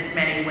be this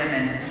many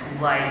women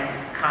who like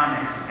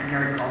comics and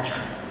nerd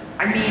culture.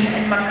 I mean,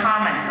 in my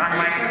comments on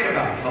my... Are you talking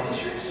about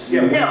publishers?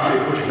 Yeah, when you say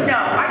pushback, No,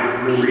 I just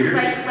mean readers?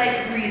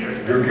 like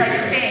readers, and like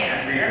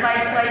fans, and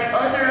like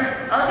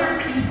other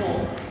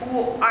people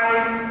who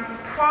I'm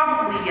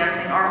probably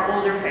guessing are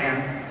older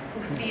fans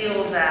who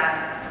feel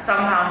that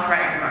somehow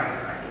threatened by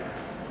this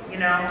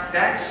idea.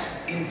 That's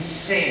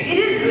insane. It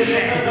is insane.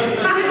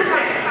 It is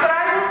insane. But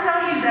I will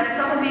tell you that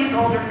some of these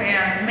older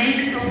fans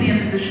may still be in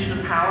positions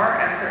of power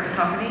at certain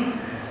companies.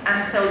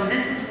 And so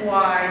this is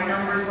why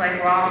numbers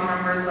like Rob's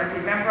numbers, like the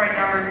Eventbrite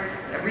numbers,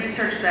 the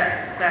research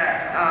that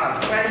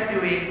Brett is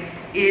doing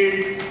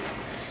is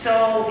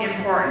so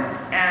important.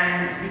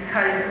 And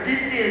because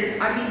this is,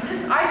 I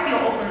feel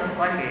open the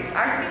floodgates.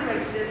 I feel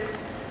like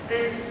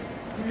this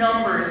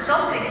number,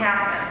 something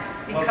happened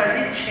because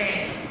it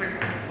changed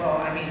quickly. Well,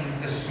 I mean,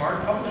 the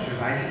smart publishers,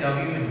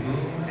 IDW and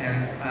Boom,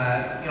 and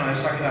I was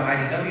talking about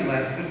IDW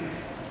last week.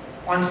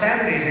 On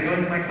Saturdays, I go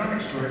into my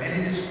comic store,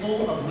 and it is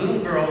full of little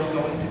girls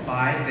going to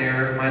buy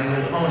their My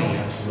Little Pony.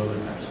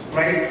 Absolutely.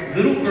 Right?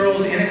 Little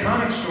girls in a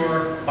comic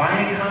store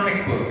buying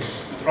comic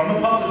books from a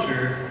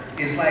publisher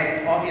is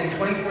like, in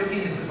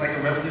 2014, this is like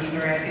a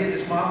revolutionary idea.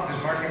 This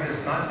market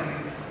has not been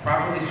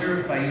properly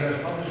served by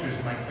U.S. publishers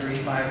in like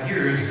 35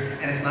 years,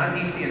 and it's not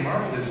DC and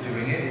Marvel that's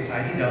doing it, it's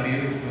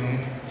IDW, it's Boom.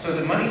 So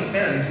the money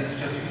spends, it's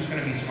just who's going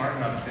to be smart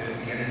enough to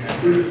get in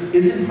there.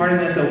 Isn't part of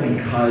that, though,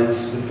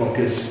 because the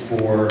focus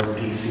for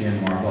DC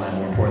and Marvel, and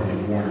more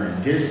importantly, Warner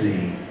and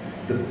Disney,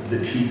 the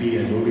TV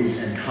and movies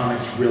and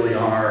comics really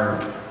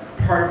are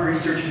part of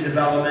research and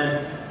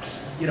development,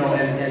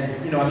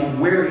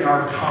 where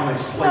are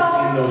comics placed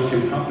in those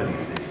two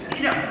companies these days?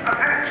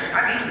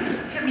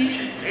 Tim, you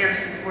should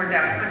answer this more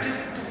depth, but just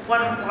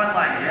one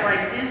line. It's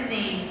like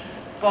Disney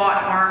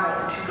bought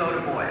Marvel to go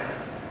to boys.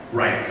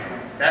 Right.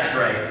 That's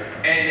right.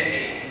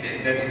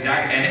 And that's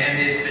exactly, and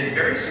it's been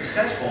very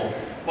successful.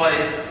 But,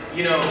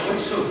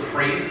 what's so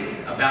crazy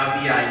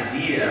about the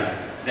idea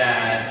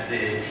that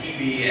the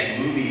TV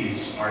and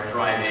movies are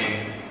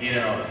driving,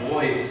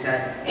 boys, is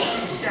that it's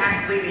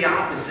exactly the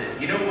opposite.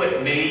 You know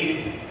what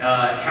made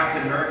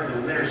Captain America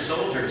the Winter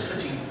Soldier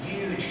such a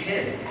huge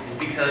hit is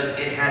because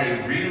it had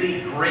a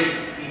really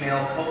great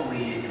female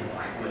co-lead in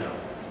Black Widow.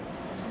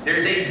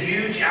 There's a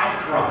huge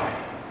outcry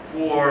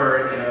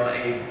for,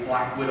 a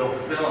Black Widow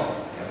film.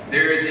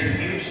 There is a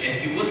huge,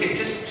 if you look at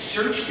just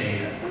search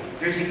data,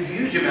 there's a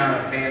huge amount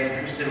of fan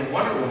interest in a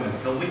Wonder Woman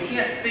film. We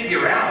can't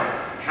figure out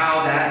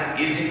how that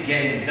isn't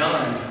getting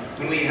done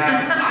when we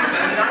have,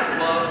 I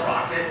love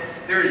Rocket.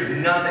 There is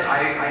nothing,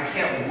 I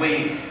can't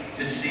wait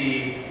to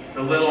see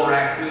the little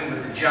raccoon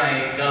with the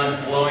giant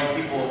guns blowing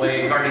people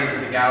away, Guardians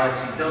of the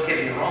Galaxy. Don't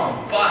get me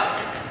wrong, but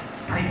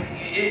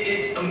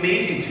it's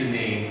amazing to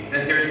me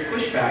that there's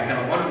pushback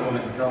on a Wonder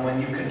Woman film when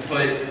you can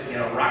put,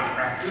 Rocket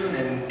Raccoon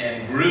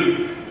and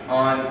Groot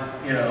on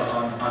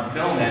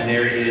film, and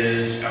there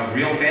is a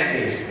real fan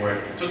base for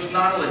it. So it's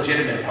not a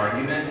legitimate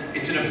argument.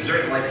 It's an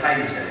like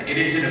Heidi said, it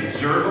is an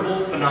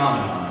observable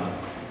phenomenon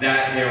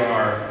that there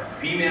are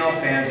female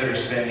fans that are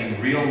spending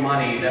real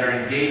money, that are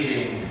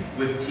engaging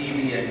with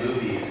TV and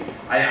movies.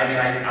 I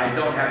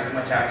don't have as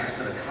much access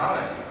to the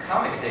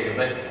comics data,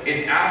 but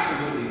it's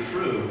absolutely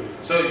true.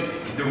 So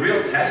the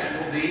real test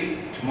will be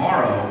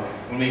tomorrow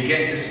when we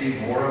get to see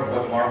more of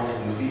what Marvel's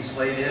movie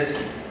slate is.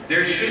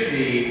 There should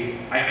be,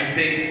 I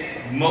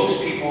think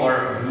most people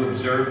who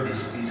observe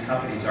these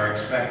companies are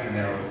expecting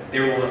that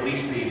there will at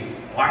least be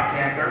Black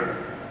Panther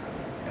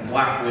and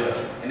Black Widow.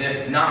 And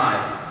if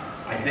not,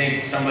 I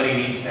think somebody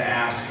needs to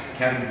ask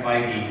Kevin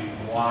Feige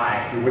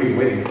why. What are you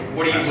waiting for?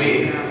 What are you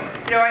waiting for?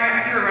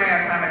 I see we're running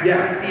out of time. I just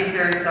want to see if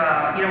there's,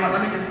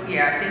 let me just, I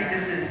think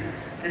this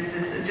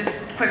is just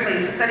quickly,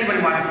 just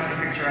anybody wants to take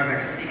a picture of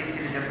it, just so you can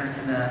see the difference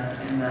in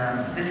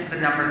the, this is the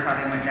numbers, how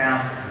they went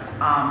down.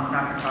 I'm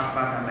not going to talk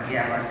about them, but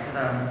yeah, let's.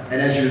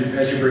 And as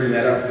you're bringing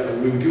that up,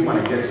 we do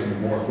want to get some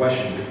more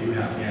questions if you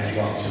have them as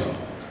well. So.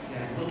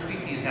 Yeah, we'll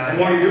tweet these out. And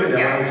while you're doing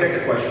that, I will take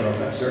a question real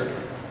fast, sir.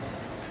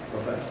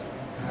 Real fast.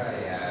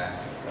 Yeah.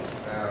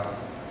 So,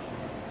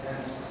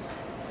 since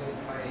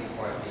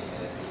 2014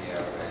 is the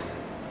year when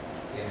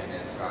the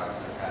internet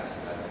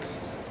surpasses other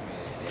means of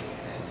communication,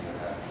 and you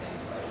have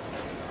things like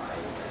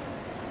AI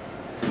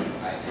and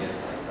ideas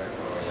like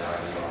virtual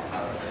reality or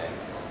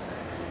holograms,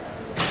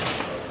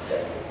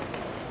 and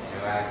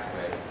interact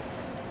with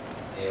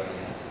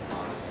aliens and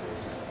monsters,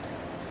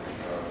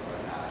 superheroes,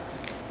 whatnot.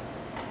 Do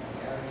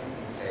you have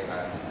anything to say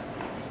about that?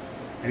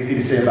 Anything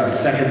to say about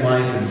Second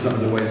Life and some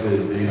of the ways that,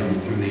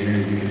 through the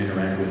internet you can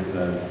interact with?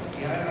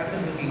 Yeah,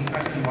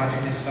 I've been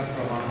watching this stuff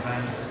for a long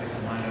time, since like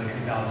the Mondo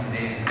 3000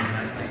 days in the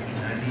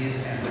 1990s,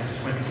 and I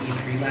just went to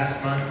E3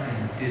 last month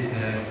and did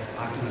the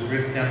Oculus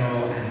Rift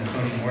demo and the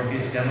Sony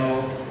Morpheus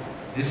demo.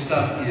 This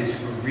stuff is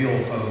for real,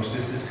 folks.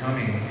 This is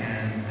coming,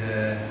 and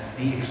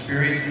the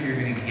experience that you're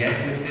going to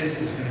get with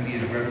this is going to be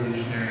as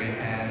revolutionary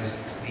as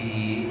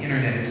the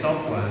internet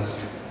itself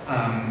was.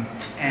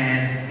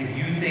 And if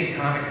you think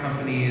comic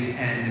companies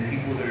and the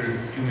people that are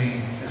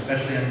doing,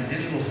 especially on the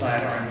digital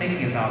side, aren't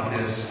thinking about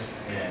this,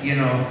 and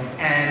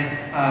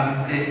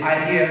the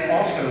idea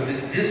also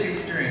that this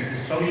experience,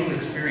 this social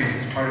experience,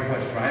 is part of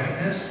what's driving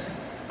this.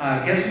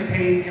 Guess who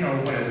paid,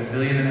 what, $1.5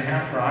 billion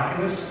for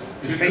Oculus?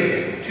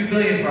 $2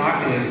 billion for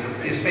Oculus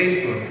is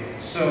Facebook.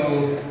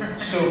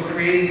 So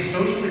creating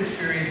social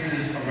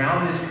experiences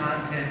around this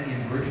content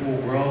in virtual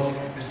worlds.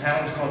 This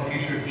panel is called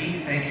Future of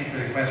Geek. Thank you for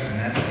the question.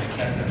 That's a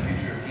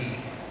Future of Geek.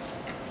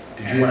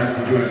 Did you want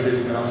to say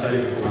something else,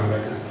 Heidi, before we go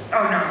back to?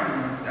 Oh, no.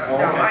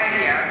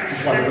 Okay.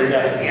 Just want to bring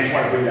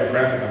that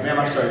graphic up. Ma'am,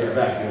 I'm sorry, you're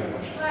back. You have a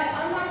question. Hi,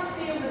 I'm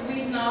Marcia with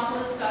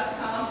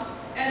WeedNovelist.com,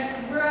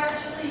 and we're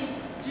actually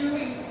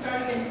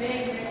starting in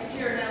May next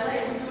year in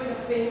LA, we're doing a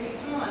baby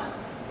con.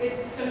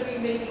 It's going to be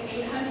maybe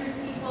 800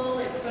 people.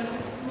 It's going to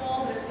be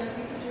small, but it's going to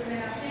be for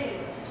 2.5 days.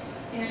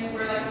 And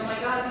we're like, oh my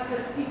God,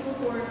 because people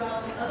who are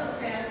involved in other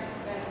fan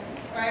events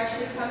are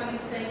actually coming and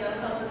saying they'll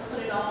help us put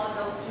it on,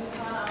 they'll do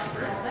con-ops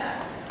and all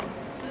that.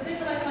 The thing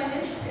that I find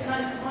interesting, and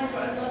I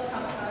love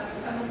Comic-Con, I've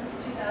been coming since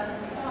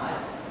 2005,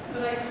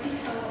 but I see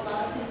how a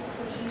lot of things are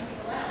pushing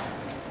people out.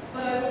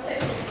 But I will say,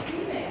 for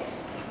females,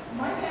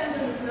 my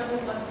fandom is number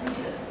one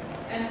reader.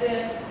 And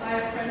then I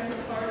have friends in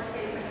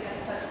Farscape and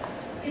such.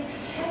 It's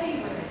heavy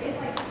women. It's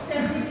like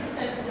 70%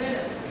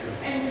 women.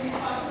 And when you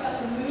talk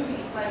about the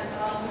movies like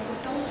Winter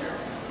Soldier,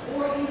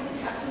 or even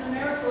Captain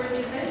America, or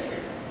the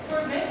Avengers,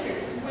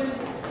 when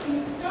the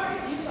scene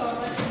started, you saw a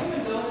bunch of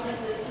women go like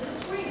this to the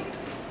screen.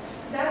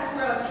 That's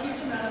where a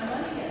huge amount of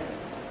money is.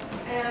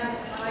 And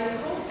I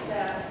hope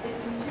that it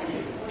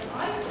continues. What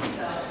I see,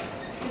 though,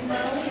 is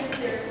not only is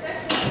there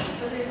sexism,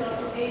 but there's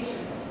also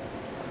ageism.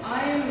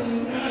 And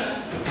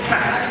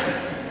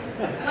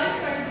I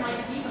started my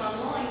geek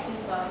online in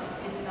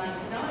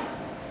 1999.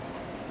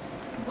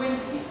 When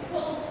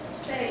people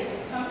say,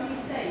 when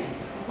companies say,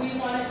 we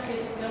want to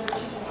know what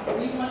you want,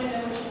 we want to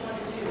know what you want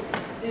to do,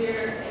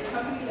 there's a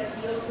company that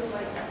deals with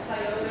like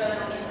Toyota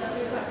and all these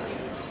other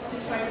companies to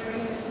try to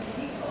bring them into the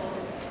geek fold.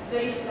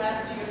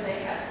 Last year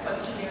they had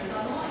questionnaires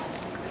online.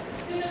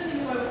 As soon as they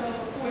knew I was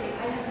over 40,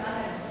 I have not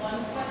had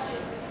one question.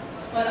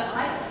 But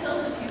I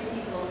killed a few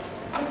people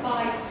to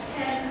buy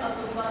 10 of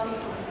the Buffy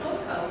on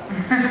Coco.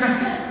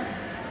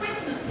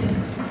 Christmas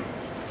gifts.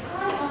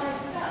 I buy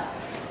stuff.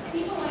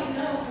 People I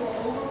know who are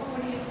over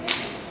 40 and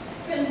 50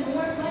 spend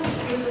more money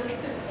than the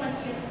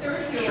 20 and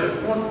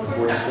 30-year-olds.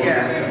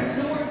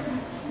 Nor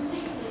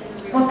completely in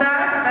the real. Well,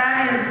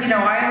 that is,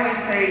 I always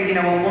say,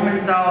 a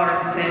woman's dollar is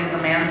the same as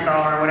a man's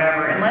dollar or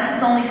whatever, unless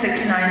it's only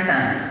 69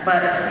 cents.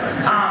 But,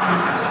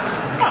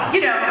 it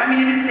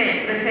is the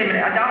same.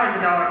 A dollar is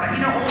a dollar. But,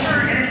 older,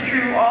 and it's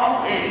true,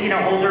 all,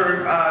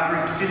 older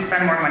groups do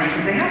spend more money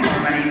because they have more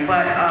money.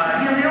 But,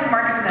 they don't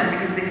market to them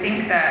because they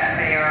think that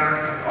they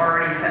are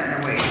already set in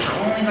their ways. They're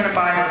only going to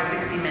buy those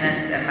 60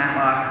 minutes at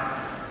Matlock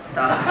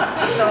stuff.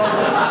 So,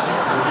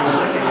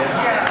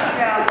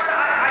 yeah. But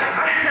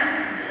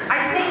I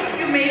think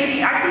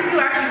you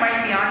actually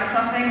might be onto something.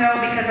 something though?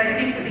 Because I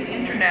think with the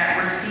internet,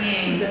 we're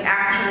seeing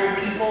actual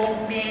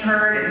people being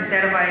heard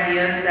instead of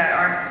ideas that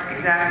aren't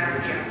exactly.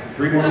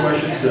 Three more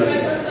questions. Can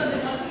I put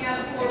something on the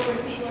other floor when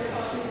people are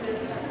talking to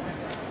businesses?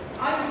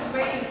 I was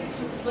raised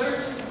to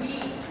learn to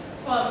read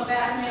from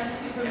Batman,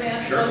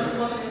 Superman, Wonder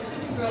Woman, and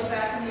Supergirl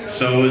back in the early.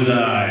 So was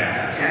I.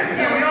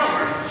 Yeah, we all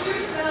were. A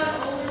huge amount of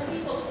older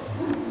people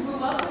who grew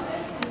up with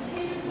this,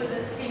 continued with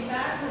this, came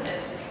back with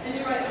it. And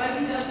you're right,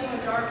 IDW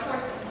and Dark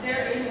Horse,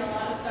 they're aiming a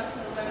lot of stuff to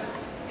the women.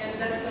 And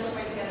that's the only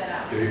way to get that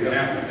out. There you go.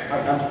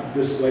 I'm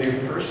this lady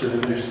first,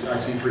 and then I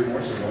see three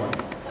more, so go on.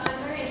 So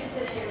I'm very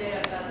interested in your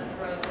data about the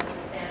growth of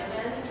fan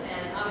events,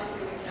 and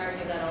obviously we can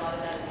argue that a lot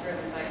of that is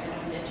driven by kind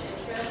of niche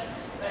interest,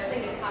 but I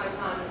think at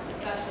Comic-Con,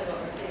 especially what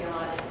we're seeing a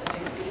lot is the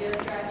big studios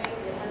driving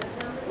the attendance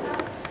numbers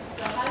up.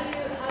 So how do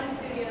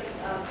studios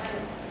kind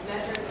of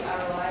measure the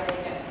ROI they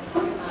get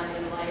from Comic-Con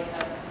in light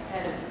of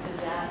kind of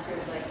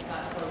disasters like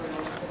Scott Pilgrim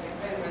and Pacific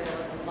Rim, where there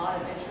was a lot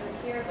of interest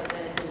here, but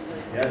then it didn't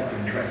really. Yeah, it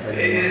didn't translate.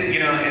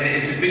 And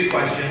it's a good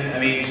question. I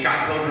mean,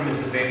 Scott Pilgrim is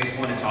the famous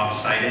one. It's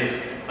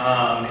off-cited,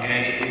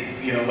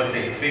 what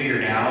they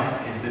figured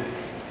out is that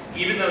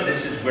even though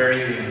this is where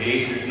you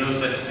engage, there's no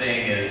such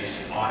thing as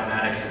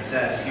automatic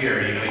success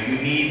here. You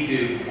need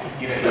to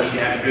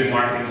have a good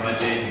marketing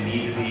budget. You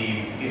need to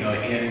be,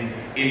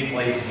 in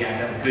places. You have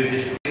to have a good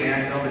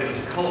distribution. But it was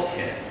a cult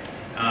hit.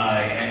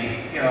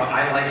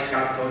 I like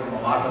Scott Pilgrim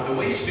a lot, but the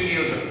way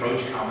studios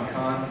approach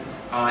Comic-Con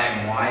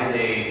and why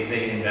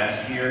they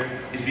invest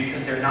here is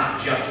because they're not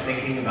just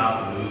thinking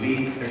about the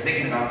movie, they're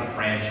thinking about the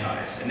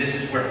franchise. And this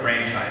is where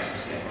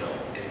franchises get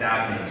built, if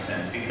that makes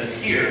sense. Because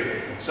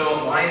here, so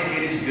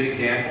Lionsgate is a good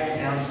example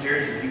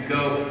downstairs. If you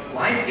go,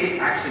 Lionsgate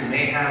actually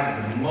may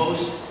have the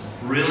most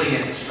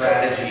brilliant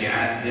strategy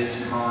at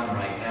this con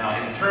right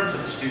now in terms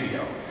of the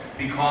studio.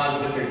 Because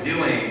what they're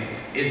doing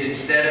is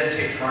instead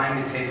of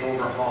trying to take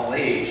over Hall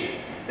H,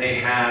 they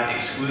have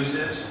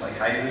exclusives, like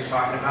Heidi was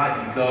talking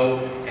about. You go,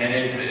 and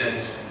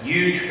it's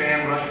huge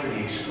fan rush for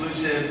the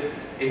exclusive.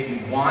 If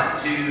you want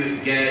to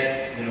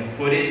get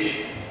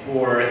footage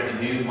for the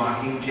new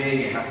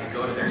Mockingjay, you have to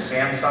go to their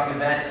Samsung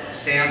event.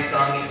 So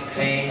Samsung is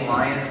paying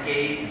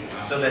Lionsgate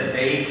so that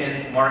they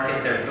can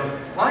market their film.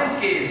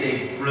 Lionsgate is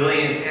a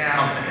brilliant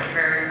company,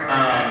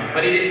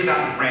 but it is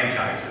about the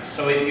franchises.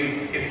 So if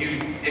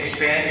you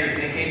expand your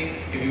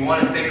thinking, if you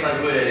want to think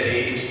like what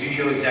a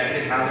studio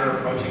executive, how they're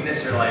approaching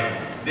this, they're like,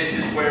 this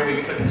is where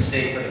we put the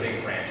stake for the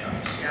big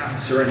franchise. Yeah.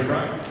 Sir in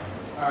front.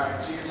 All right,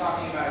 so you're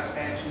talking about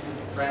expansions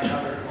of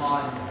other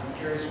cons. I'm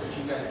curious what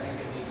you guys think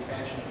of the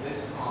expansion of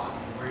this con.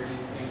 Where do you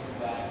think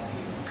that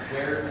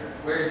is?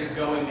 Where is it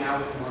going now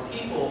with more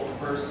people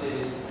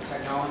versus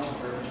technology?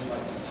 Where would you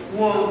like to see it?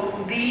 Well,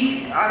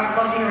 I would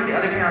love to hear what the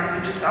other panels,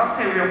 but I'll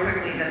say real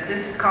quickly that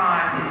this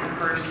con is the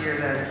first year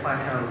that it's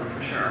plateaued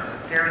for sure.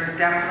 There is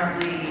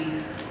definitely,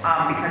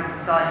 because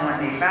it's selling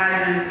one-day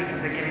badges,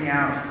 because they're giving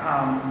out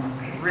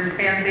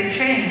wristbands, they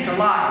changed a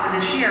lot for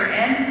this year,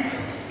 and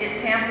it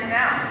tamped it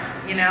down,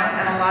 and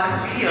a lot of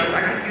studios,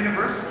 I think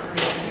Universal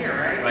is even here,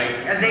 right? Right.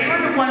 And they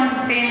were the ones who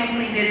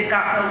famously did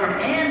Scott Pilgrim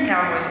and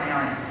Cowboys and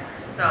Aliens.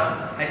 So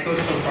I'd go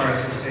so far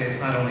as to say it's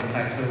not only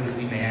plateaued, that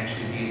we may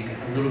actually be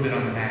a little bit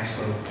on the back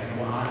slope, and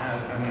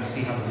I want to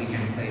see how the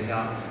weekend plays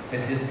out,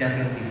 but this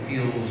definitely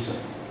feels,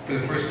 for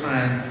the first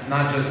time,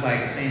 not just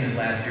like the same as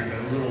last year, but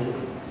a little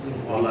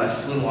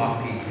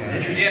off peak. And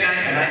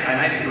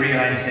I'd agree,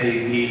 and I'd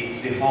say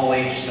the Hall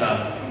H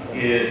stuff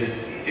is,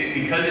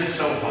 because it's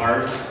so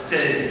hard to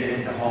get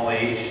into Hall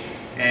H,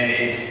 and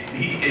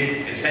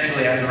it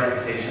essentially has a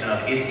reputation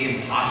of it's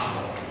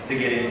impossible to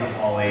get into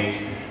Hall H.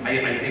 I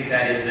think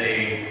that is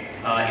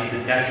it's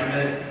a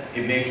detriment.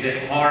 It makes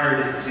it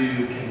hard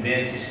to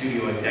convince a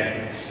studio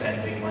executive to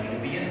spend big money to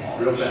be in Hall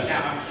H. Real fast.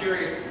 Now, I'm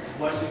curious,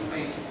 what do you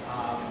think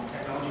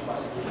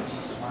technology-wise would it be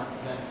smart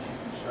for them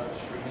to start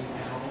streaming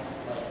panels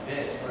like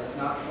this, where it's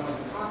not showing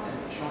the content,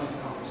 but showing the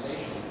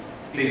conversations?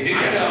 They do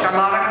I know. a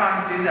lot of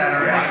cons do that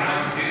A lot already. of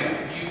cons do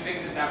that. Do you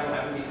think that will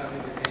ever be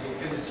something that's taken?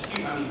 Because it's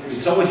huge. I mean,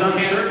 It's always on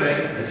the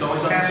survey. It's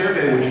always on the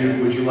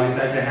survey. Would you like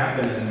that to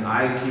happen? And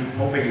I keep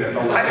hoping that the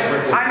I'm going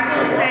to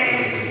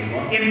say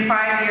in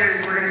 5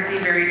 years we're going to see a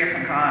very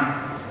different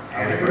con.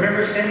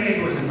 Remember, San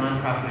Diego is a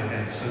nonprofit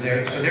event, so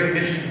they're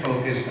mission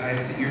focused.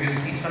 I think you're going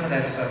to see some of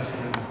that stuff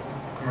in the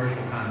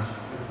commercial cons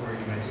before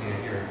you might see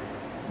it here.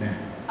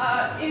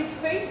 Is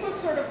Facebook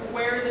sort of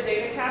where the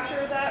data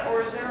capture is at,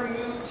 or is there a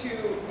move to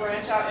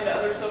branch out into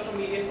other social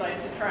media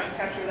sites to try and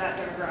capture that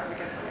demographic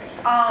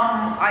information?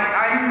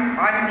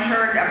 I'm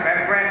sure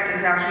that Brett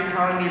is actually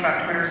telling me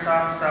about Twitter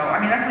stuff, so, I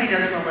mean, that's what he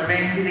does for a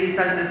living. He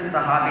does this as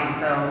a hobby,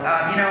 so,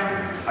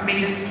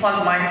 just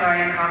plug my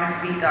site,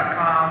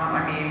 comicsbeat.com.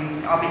 I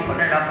mean, I'll be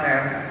putting it up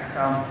there,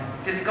 so.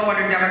 Just go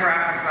under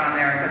demographics on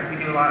there, because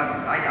we do a lot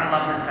of, I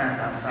love this kind of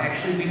stuff, so.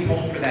 Actually, we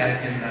polled for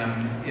that in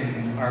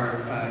our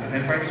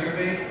Eventbrite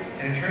survey,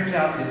 and it turns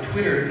out that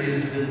Twitter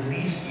is the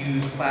least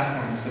used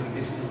platform.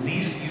 It's the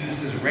least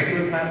used as a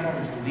regular platform,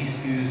 it's the least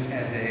used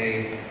as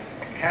a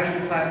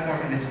casual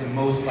platform, and it's the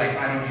most like,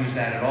 I don't use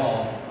that at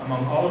all.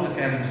 Among all of the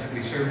fandoms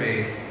we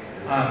surveyed,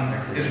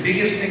 The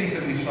biggest things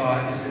that we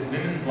saw is that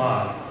women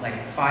blog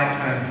like 5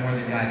 times more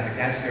than guys. Like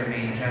that's their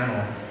main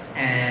channel.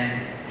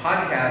 And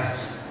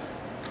podcasts,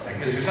 like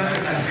Mr.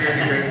 Siuntres is doing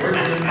a great work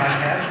doing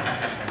podcasts.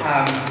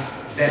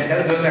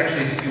 Those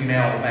actually skew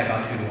male by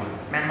about 2 to 1.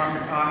 Men love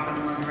to talk,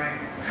 women love to write.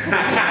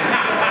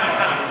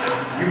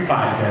 You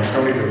podcast,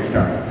 don't even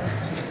start.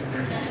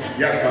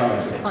 Yes,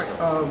 Thomas. Hi,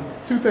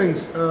 2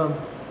 things.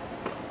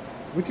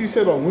 What you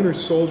said about Winter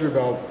Soldier,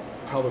 about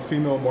how the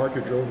female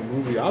market drove the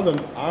movie, I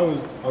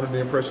was under the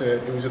impression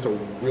that it was just a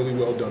really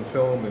well done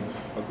film and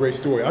a great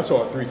story. I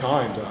saw it 3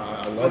 times.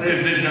 I love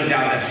it. There's no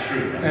doubt that's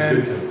true. That's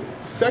good too.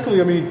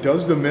 Secondly, I mean,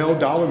 does the male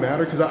dollar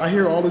matter? Because I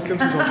hear all this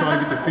emphasis on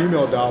trying to get the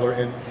female dollar,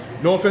 and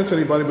no offense to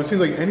anybody, but it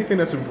seems like anything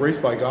that's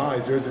embraced by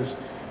guys, there's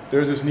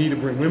this need to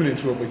bring women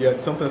into it, but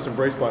yet something that's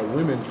embraced by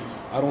women,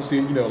 I don't see,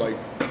 you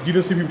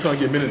don't see people trying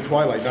to get men in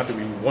Twilight, not that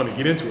we want to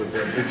get into it,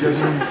 but it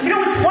just...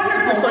 it's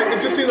wonderful.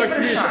 It just seems like, to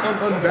me, it's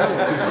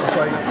unbalanced. It's just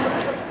like,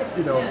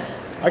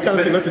 I kind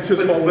of say let the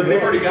chips fall. But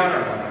they've already got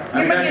our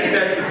money. I think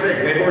that's the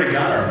thing. They've already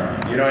got our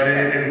money.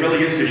 And it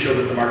really is to show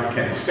that the market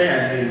can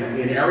expand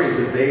in areas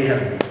that they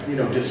have,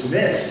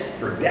 dismissed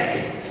for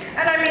decades.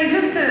 And I mean,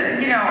 just to,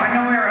 I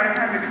know we're out of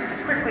time, but just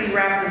to quickly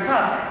wrap this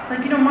up, it's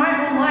like, my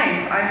whole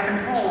life I've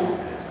been told,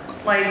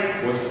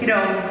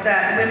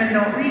 that women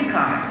don't read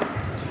comics.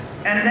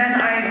 And then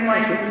I'm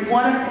like,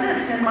 what is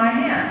this in my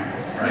hand?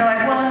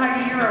 Well,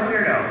 Heidi, you're a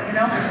weirdo,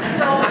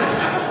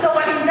 So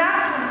I mean,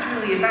 that's what it's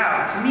really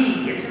about to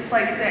me. It's just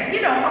like saying,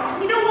 you know what,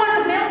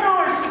 the male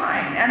dollar's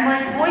fine. And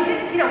like, boy,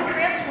 things,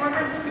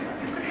 Transformers,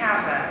 you could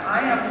have that.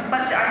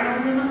 But I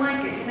know women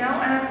like it, And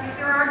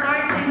there are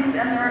guy things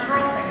and there are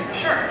girl things for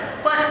sure.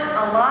 But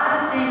a lot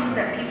of things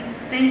that people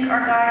think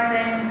are guy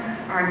things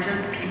are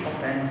just people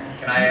things.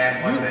 Can I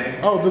add one thing?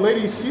 Oh, the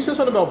lady, you said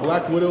something about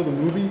Black Widow, the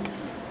movie.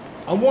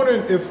 I'm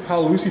wondering how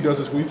Lucy does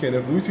this weekend.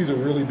 If Lucy's a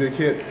really big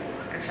hit,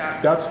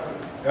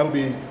 that'll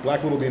be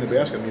Black Widow being in the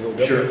basket. I mean, they'll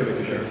definitely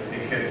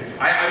make it.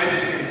 I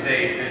was just going to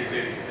say,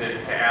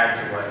 to add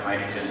to what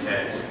Heidi just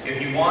said,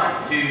 if you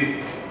want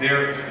to,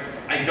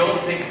 I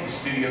don't think the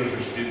studios are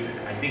stupid.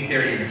 I think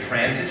they're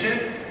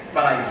intransigent,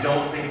 but I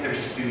don't think they're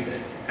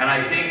stupid. And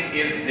I think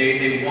if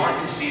they want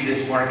to see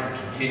this market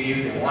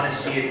continue, they want to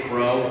see it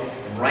grow.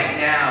 And right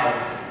now,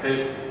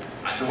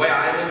 the way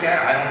I look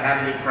at it, I don't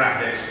have any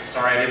graphics.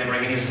 Sorry, I didn't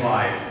bring any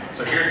slides.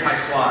 So here's my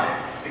slide.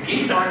 The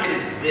geek market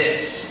is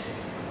this.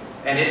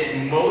 And it's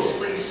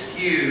mostly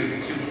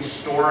skewed to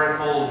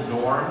historical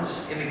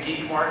norms in the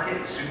geek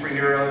market,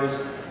 superheroes,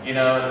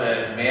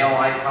 the male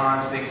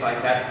icons, things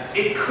like that.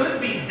 It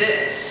could be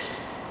this,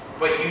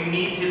 but you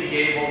need to be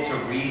able to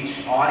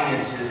reach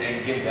audiences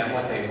and give them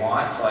what they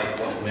want, so like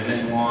what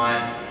women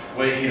want,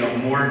 what,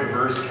 more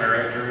diverse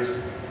characters.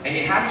 And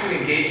you have to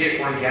engage it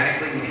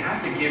organically. You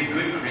have to give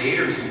good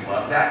creators who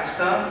love that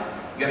stuff.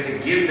 You have to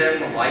give them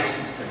the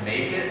license to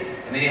make it,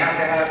 and then you have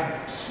to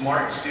have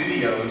smart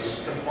studios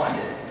to fund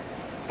it.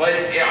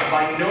 But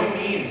by no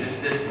means is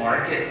this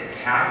market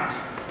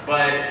tapped,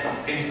 but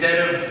instead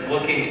of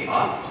looking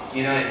up,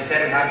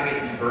 instead of having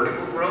it be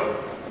vertical growth,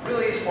 it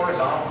really is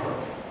horizontal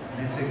growth.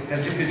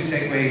 That's a good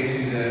segue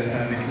to the,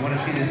 if you want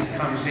to see this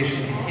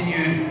conversation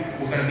continued,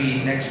 we're going to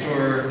be next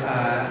door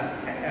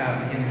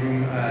in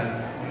room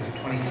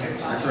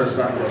 26. That's what I was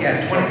about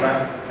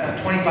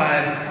to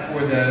 25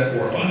 for the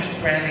Geeks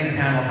Branding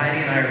panel. Heidi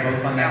and I are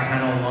both on that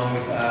panel along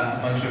with a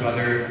bunch of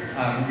other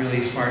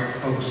really smart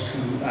folks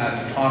who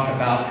to talk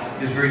about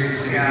this very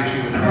specific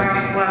issue with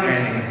marketing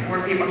branding.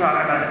 Where people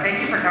talk about it. Thank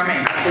you for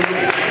coming.